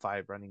top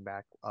 5 running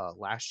back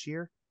last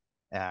year.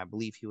 And I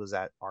believe he was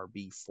at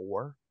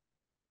RB4,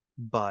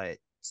 but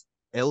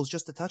it was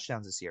just the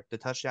touchdowns this year. The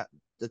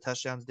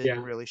touchdowns didn't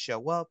Yeah. really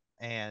show up,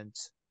 and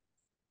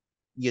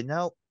you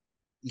know,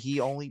 he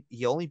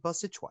only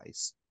busted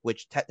twice,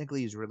 which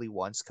technically is really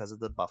once because of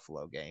the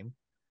Buffalo game,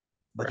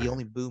 but he Right.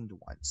 only boomed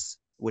once,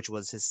 which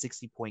was his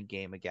 60-point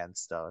game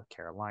against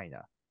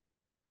Carolina.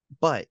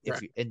 But if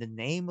Right. you in the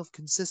name of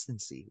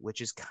consistency, which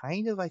is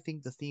kind of I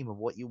think the theme of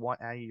what you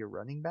want out of your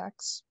running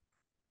backs,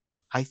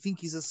 I think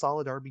he's a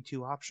solid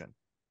RB2 option.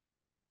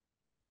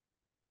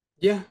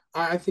 Yeah,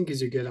 I think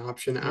he's a good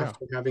option Yeah.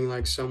 after having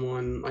like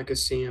someone like a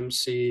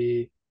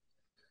CMC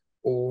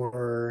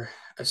or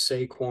a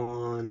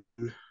Saquon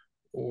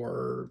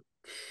or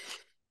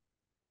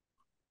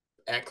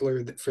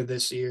Eckler for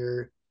this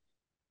year.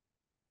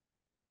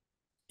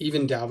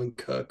 Even Dalvin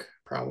Cook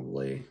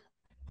probably.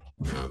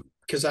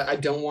 Because I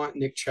don't want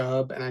Nick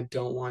Chubb and I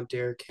don't want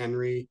Derrick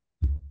Henry.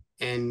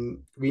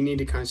 And we need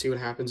to kind of see what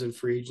happens in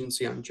free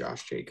agency on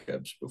Josh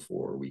Jacobs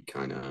before we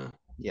kind of.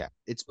 Yeah,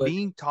 it's But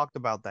being talked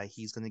about that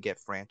he's going to get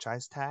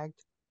franchise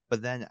tagged,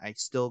 but then I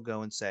still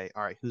go and say,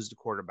 all right, who's the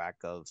quarterback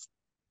of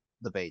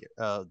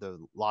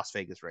the Las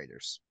Vegas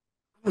Raiders?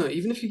 I don't know,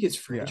 even if he gets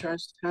Yeah.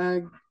 franchise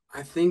tag,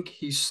 I think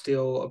he's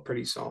still a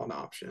pretty solid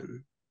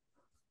option.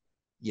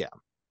 Yeah,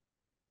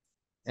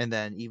 and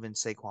then even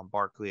Saquon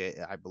Barkley,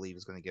 I believe,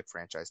 is going to get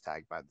franchise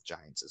tagged by the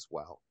Giants as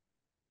well.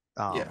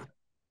 Yeah. Um,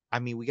 I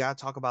mean, we got to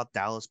talk about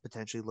Dallas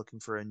potentially looking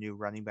for a new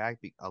running back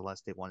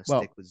unless they want to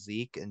stick Well, with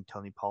Zeke and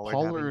Tony Pollard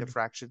having the Pollard,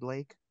 fractured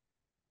leg.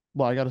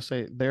 well, I gotta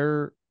say,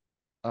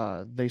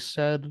 they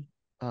said,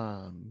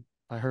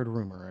 I heard a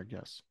rumor, I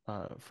guess,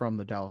 from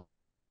the Dallas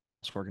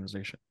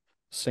organization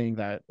saying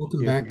that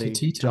Welcome if back to they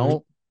tea time.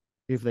 don't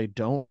if they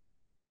don't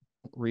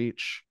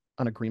reach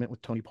an agreement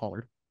with Tony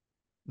Pollard,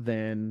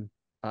 then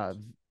uh,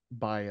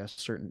 by a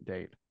certain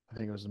date, I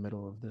think it was the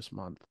middle of this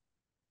month,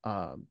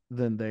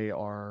 then they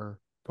are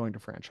going to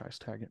franchise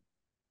tag it.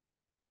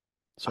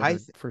 So I they're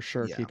th- for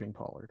sure yeah, keeping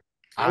Pollard.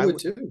 I I would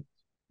would. too.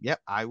 Yep,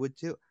 I would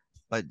too.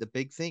 But the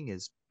big thing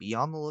is be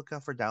on the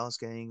lookout for Dallas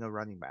getting a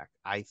running back.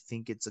 I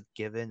think it's a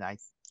given. I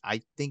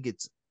think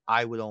it's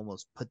I would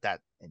almost put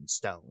that in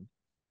stone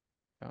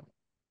Yeah.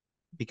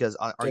 because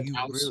are So you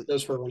Dallas really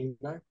goes for running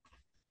back.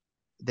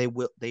 they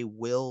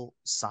will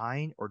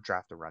sign or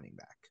draft a running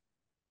back.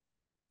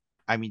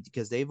 I mean,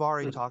 because they've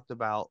already Hmm. talked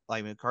about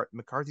like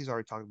McCarthy's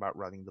already talked about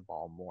running the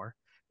ball more.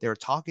 They were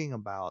talking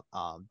about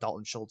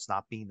Dalton Schultz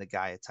not being the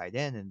guy at tight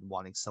end and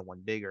wanting someone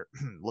bigger.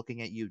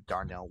 Looking at you,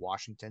 Darnell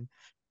Washington,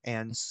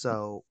 and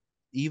so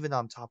even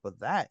on top of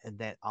that, and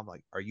then I'm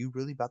like, are you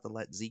really about to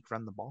let Zeke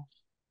run the ball?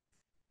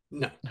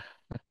 No.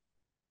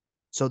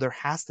 So there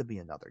has to be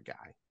another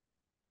guy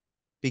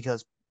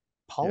because Yeah.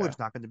 Pollard's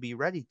not going to be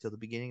ready till the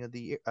beginning of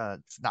the year.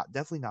 Not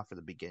definitely not for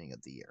the beginning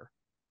of the year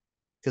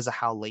because of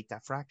how late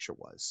that fracture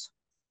was.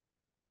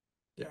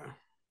 Yeah.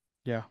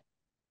 Yeah.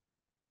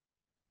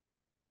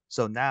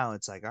 So now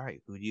it's like, all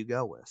right, who do you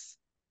go with?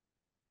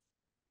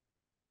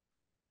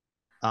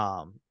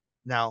 Um,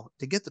 Now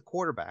to get the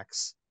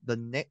quarterbacks,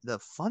 the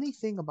funny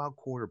thing about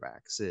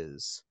quarterbacks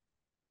is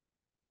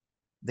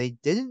they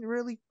didn't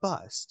really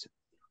bust,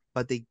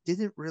 but they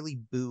didn't really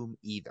boom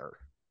either.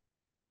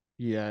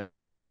 Yeah.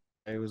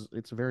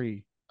 It's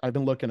very, I've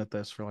been looking at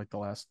this for like the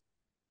last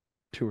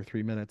 2 or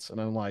 3 minutes, and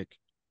I'm like,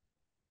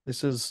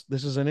 this is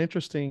an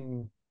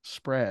interesting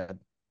spread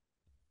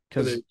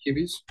For because the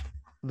QBs.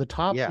 the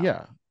top, Yeah,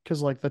 yeah,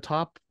 because like the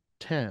top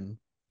 10,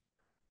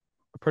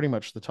 pretty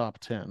much the top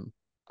 10,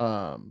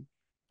 um,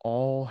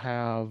 all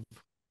have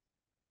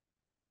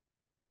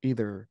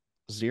either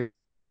 6%,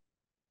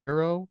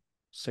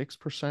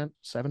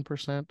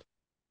 7%.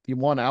 The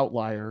one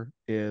outlier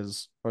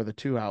is, or the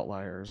two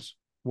outliers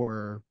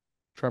were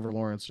Trevor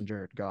Lawrence and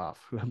Jared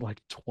Goff, who had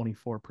like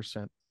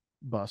 24%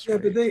 bust Yeah,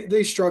 but rate.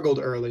 they struggled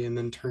early and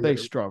then turned They it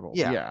around. struggled,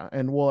 yeah, yeah.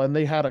 And well, and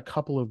they had a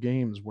couple of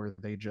games where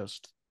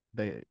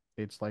they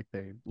it's like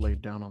they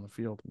laid down on the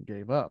field and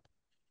gave up. It's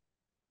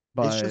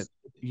But just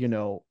you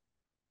know,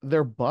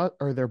 their boom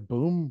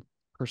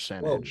Whoa,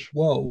 percentage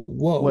whoa,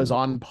 was whoa,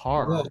 on whoa,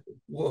 par.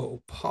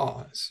 whoa,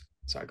 pause.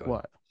 Sorry, go ahead.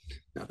 What?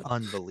 Nothing.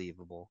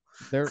 unbelievable.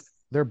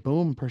 Their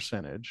boom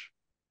percentage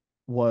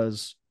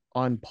was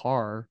on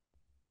par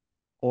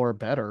or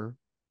better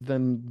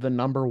than the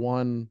number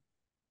one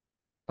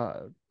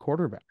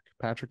quarterback,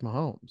 Patrick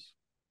Mahomes.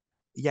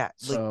 Yeah, like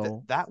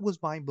So that was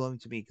mind blowing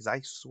to me because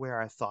I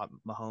swear I thought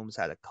Mahomes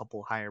had a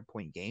couple higher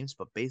point games,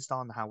 but based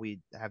on how we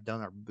have done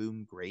our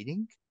boom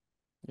grading,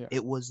 yeah,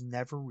 it was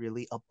never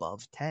really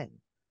above 10.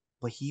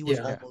 But he was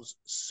Yeah, yeah, almost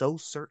so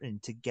certain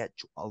to get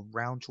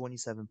around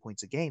 27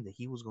 points a game that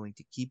he was going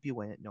to keep you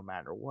in it no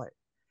matter what.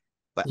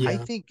 But yeah. I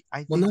Well, think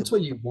that's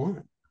what you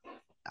want.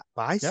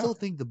 but I yeah, still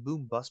think the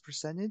boom bust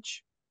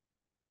percentage,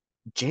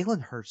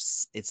 Jalen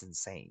Hurts is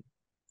insane.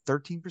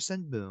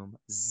 13% boom,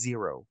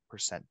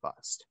 0%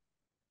 bust.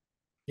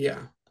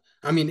 Yeah.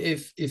 I mean,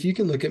 if you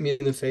can look at me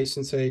in the face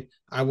and say,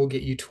 I will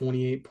get you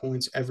 28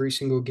 points every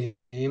single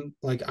game,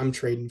 like I'm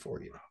trading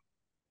for you.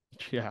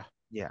 yeah,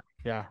 Yeah.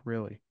 yeah,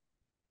 really.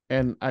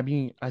 And I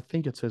mean, I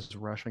think it's his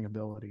rushing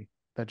ability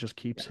that just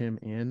keeps Yeah. him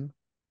in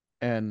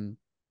and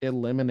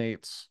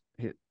eliminates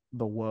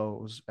the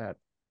woes at,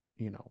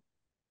 you know,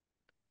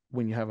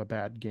 when you have a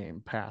bad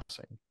game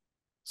passing.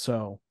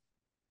 So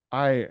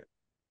I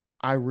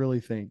I really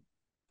think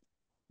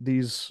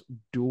these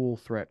dual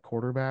threat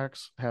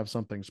quarterbacks have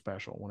something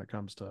special when it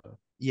comes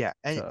Yeah,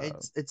 and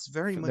to it's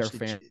very their much the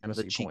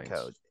fantasy cheat points.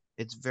 code.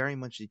 It's very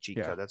much the cheat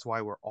Yeah, code. That's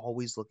why we're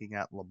always looking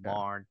at yeah,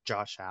 Lamar,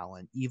 Josh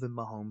Allen, even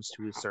Mahomes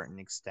to a certain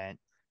extent.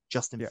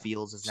 Justin yeah.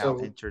 Fields has now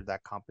So entered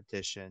that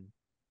competition.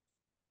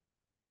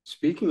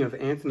 speaking of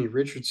Anthony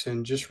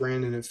Richardson, just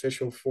ran an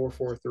official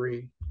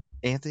 4.43.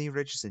 Anthony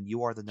Richardson,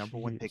 you are the number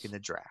one pick in Jeez. the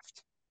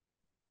draft.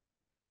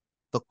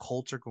 The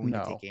Colts are going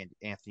to take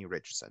No, Anthony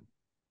Richardson.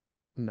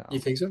 You no.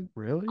 think so? I,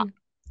 Really?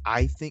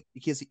 I think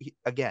because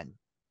again,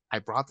 I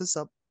brought this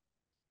up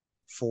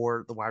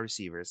for the wide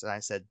receivers, and I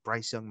said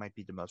Bryce Young might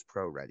be the most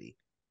pro ready.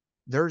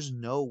 There's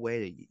no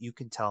way that you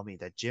can tell me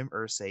that Jim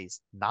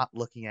Irsay's not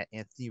looking at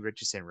Anthony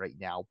Richardson right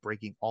now,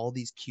 breaking all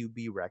these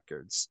QB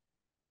records,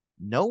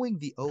 knowing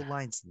the O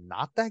line's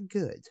not that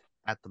good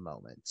at the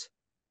moment,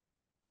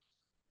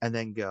 and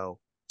then go,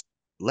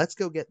 let's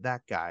go get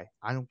that guy.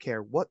 I don't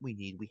care what we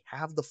need. We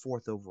have the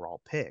fourth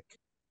overall pick.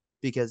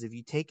 Because if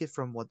you take it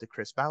from what the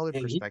Chris Ballard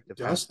And he perspective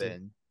has dusted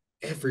been,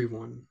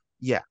 everyone.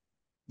 yeah,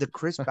 the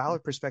Chris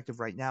Ballard perspective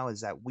right now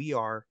is that we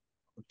are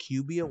a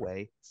QB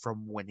away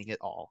from winning it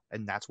all,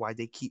 and that's why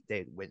they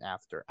went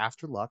after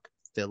Luck,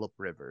 Philip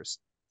Rivers,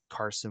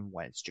 Carson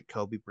Wentz,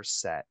 Jacoby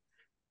Brissett,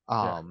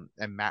 Yeah.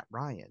 and Matt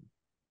Ryan.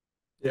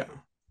 Yeah.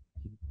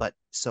 But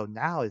so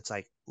now it's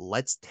like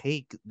let's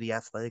take the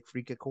athletic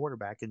freak at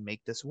quarterback and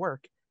make this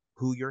work.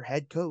 Who your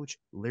head coach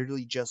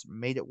literally just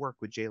made it work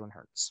with Jalen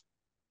Hurts.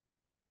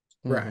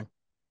 Mm-hmm. Right.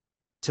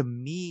 To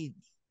me,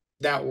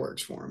 That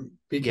works for him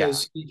yeah,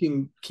 because he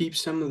can keep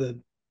some of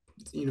the,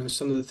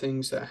 some of the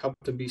things that help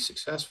to be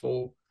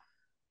successful,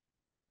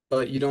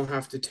 but you don't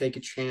have to take a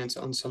chance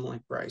on someone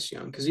like Bryce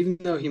Young because even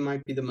though he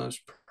might be the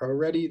most pro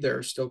ready, there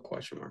are still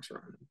question marks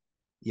around him.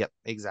 yep,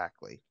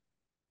 exactly.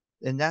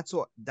 And that's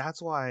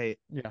why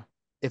Yeah.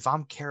 if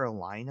I'm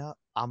Carolina,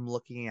 I'm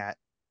looking at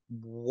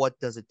what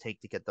does it take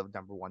to get the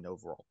number one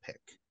overall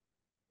pick?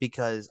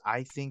 Because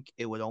I think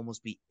it would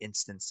almost be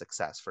instant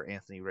success for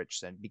Anthony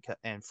Richardson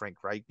and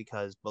Frank Reich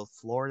because both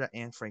Florida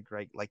and Frank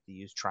Reich like to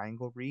use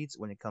triangle reads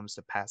when it comes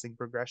to passing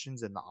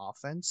progressions in the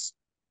offense.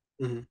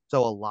 Mhm.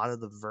 So a lot of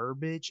the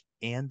verbiage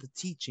and the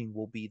teaching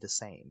will be the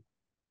same.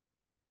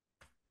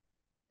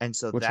 And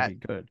so Which will that be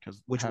good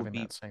because which would having be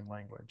that same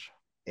language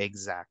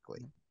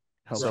exactly.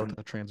 helps Right. with So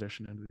the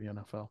transition into the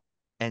NFL.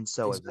 And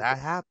so if Exactly. that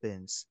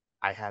happens,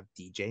 I have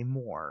DJ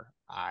Moore.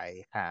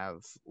 I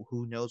have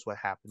who knows what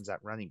happens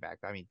at running back.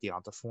 I mean,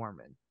 Deonta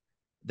Foreman.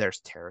 There's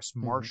Terrace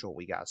Mm-hmm. Marshall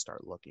we got to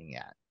start looking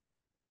at.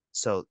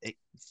 So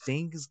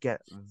things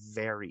get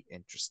very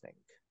interesting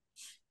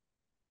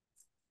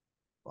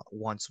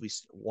once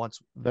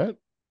That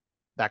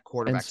that and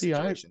quarterback see, I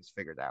situation's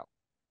figured out.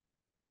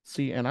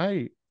 see, and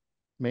I,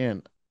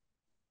 man,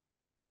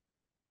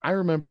 I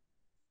remember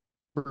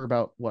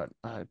about what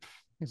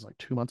it's like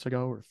 2 months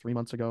ago or 3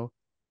 months ago,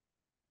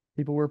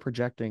 people were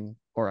projecting,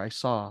 or I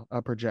saw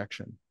a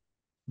projection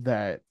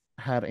that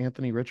had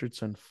Anthony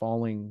Richardson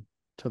falling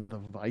to the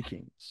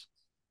Vikings.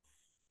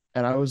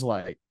 And I was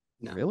like,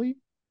 No. really?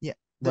 Yeah,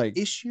 the Like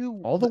issue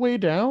all the way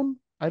down?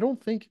 I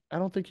don't think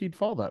he'd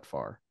fall that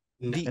far.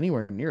 No. the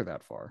Anywhere near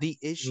that far. the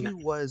No. issue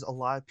was a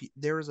lot of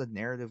there was a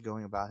narrative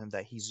going about him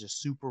that he's just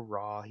super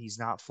raw. He's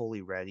not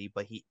fully ready,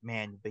 but he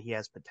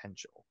has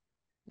potential.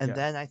 And Yeah.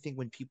 then I think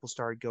when people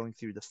started going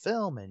through the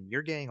film, and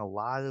you're getting a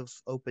lot of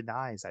open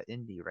eyes at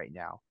Indy right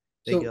now,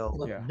 they So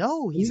go, Yeah.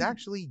 no, let he's me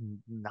actually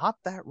not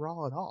that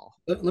raw at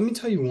all. let me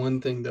tell you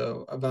one thing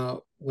though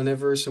about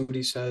whenever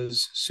somebody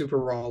says super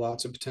raw,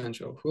 lots of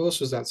potential. Who else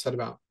was that said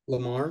about?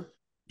 Lamar,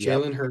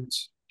 Yep, Jalen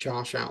Hurts,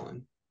 Josh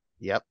Allen,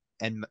 yep.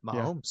 And Yeah.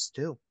 Mahomes,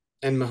 too.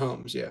 and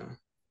Mahomes. Yeah.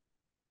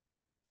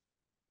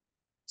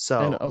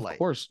 And So of like,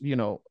 course,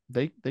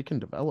 they can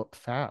develop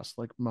fast.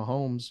 Like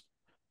Mahomes,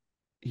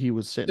 he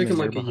was sitting Took a him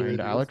year like a year behind and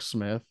a half. Alex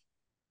Smith.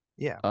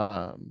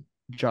 yeah,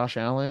 Josh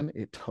Allen,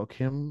 it took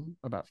him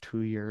about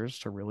 2 years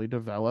to really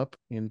develop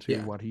into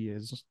Yeah. what he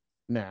is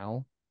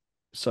now.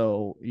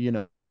 So,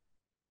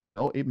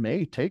 it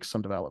may take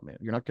some development.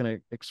 You're not going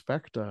to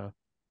expect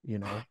you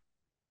know,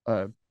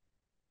 a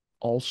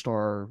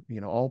all-star,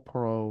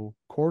 all-pro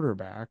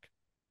quarterback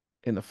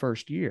in the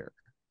first year.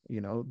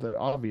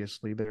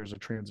 Obviously there's a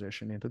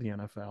transition into the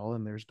NFL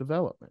and there's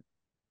development.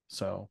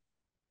 So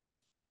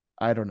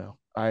I don't know.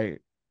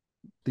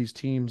 These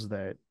teams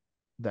that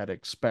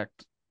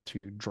expect to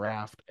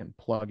draft and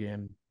plug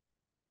in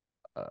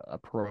a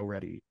pro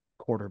ready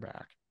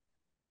quarterback,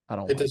 I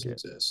don't It like doesn't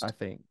it. I exist.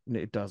 think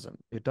it doesn't.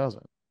 It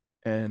doesn't.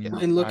 And yeah,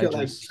 And look I at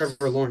like just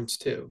Trevor Lawrence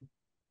too.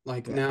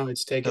 Like yeah. now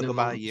it's taken took him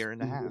about a almost year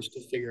and a half. 2 years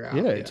to figure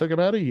Yeah, out. it Yeah. took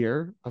about a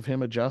year of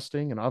him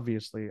adjusting, and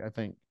obviously I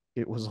think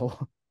it was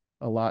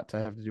a lot to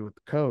have to do with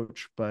the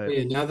coach, But but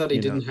yeah, now that he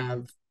you didn't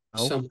have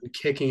know, someone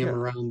kicking him yeah,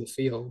 around the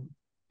field.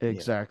 Yeah,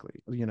 exactly.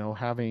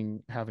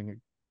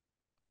 Having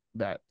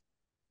that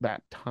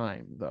that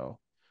time though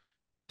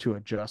to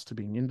adjust to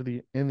being in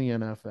the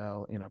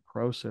NFL in a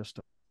pro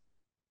system.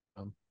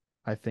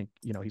 I think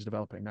he's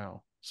developing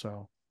now,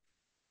 so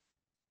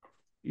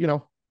you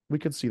know we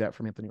could see that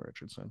from Anthony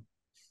Richardson.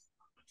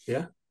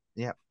 Yeah.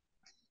 yeah.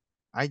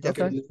 I Okay,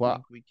 definitely well,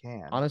 think we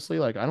can. honestly,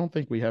 like I don't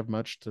think we have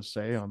much to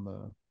say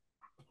on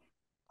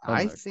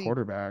I the think,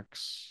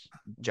 quarterbacks.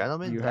 Do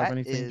gentlemen, you have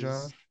anything,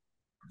 Josh?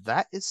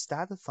 that is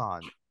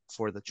Stat-A-Thon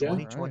for the Yeah. All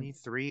right.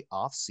 2023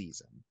 off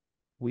season.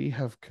 We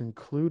have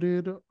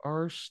concluded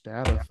our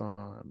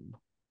Stat-A-Thon.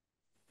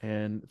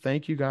 And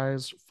thank you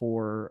guys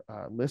for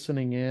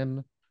listening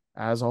in.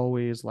 As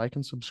always, like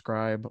and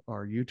subscribe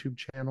our YouTube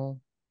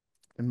channel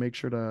and make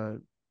sure to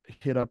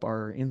hit up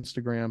our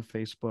Instagram,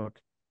 Facebook,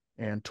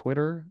 and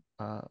Twitter,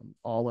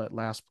 all at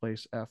Last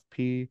Place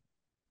FP.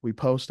 We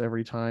post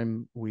every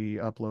time we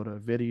upload a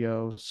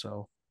video,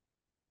 so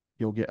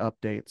you'll get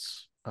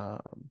updates.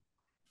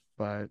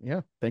 But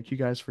yeah, thank you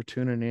guys for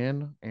tuning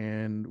in,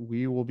 and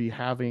we will be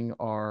having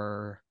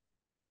our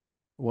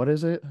what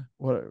is it?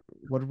 What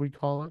did we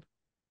call it?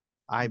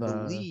 I The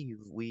believe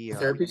we A are.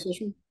 therapy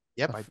session?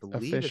 Yep, I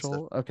believe it's the.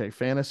 official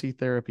fantasy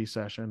therapy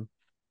session.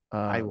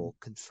 I Um, will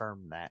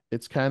confirm that.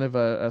 it's kind of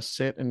a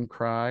sit and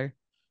cry.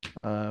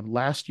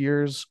 Last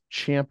year's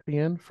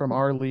champion from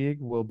our league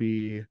will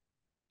be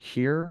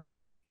here.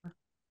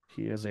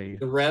 He is a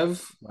The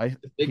Rev, the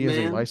big he is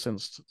a man,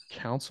 licensed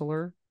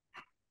counselor.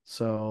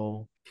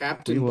 So we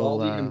Captain will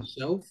Baldy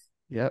himself.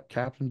 yep,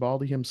 Captain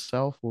Baldy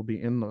himself will be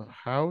in the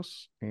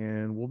house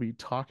and we'll be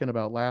talking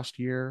about last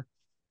year,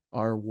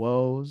 our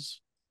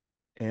woes,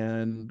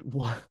 and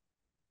what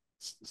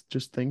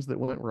just things that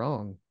went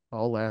wrong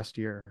all last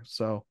year.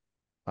 So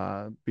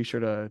be sure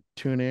to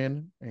tune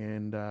in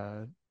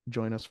and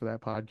join us for that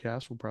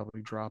podcast. We'll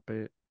probably drop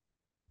it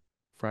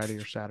Friday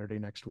or Saturday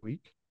next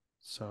week.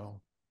 So,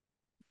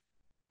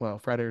 well,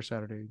 Friday or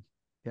Saturday,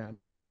 yeah,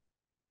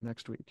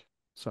 next week.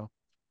 So,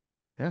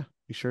 yeah,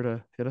 be sure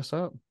to hit us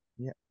up.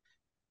 Yeah.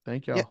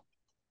 Thank Yeah. y'all.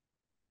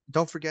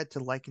 Don't forget to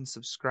like and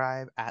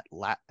subscribe at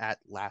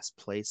Last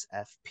Place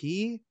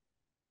FP.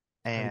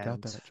 I already got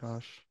And that,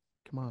 Josh.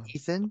 Come on,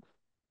 Ethan,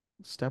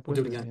 step We'll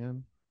do with it it, again.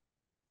 man.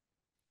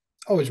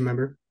 Always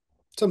remember,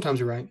 sometimes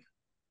you're right.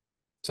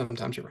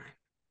 Sometimes you're right.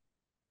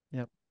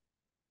 Yep.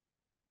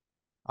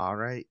 all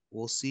right.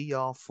 We'll see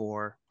y'all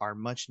for our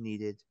much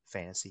needed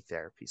fantasy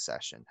therapy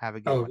session. Have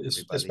a good Oh, one,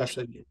 everybody.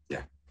 especially,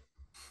 yeah.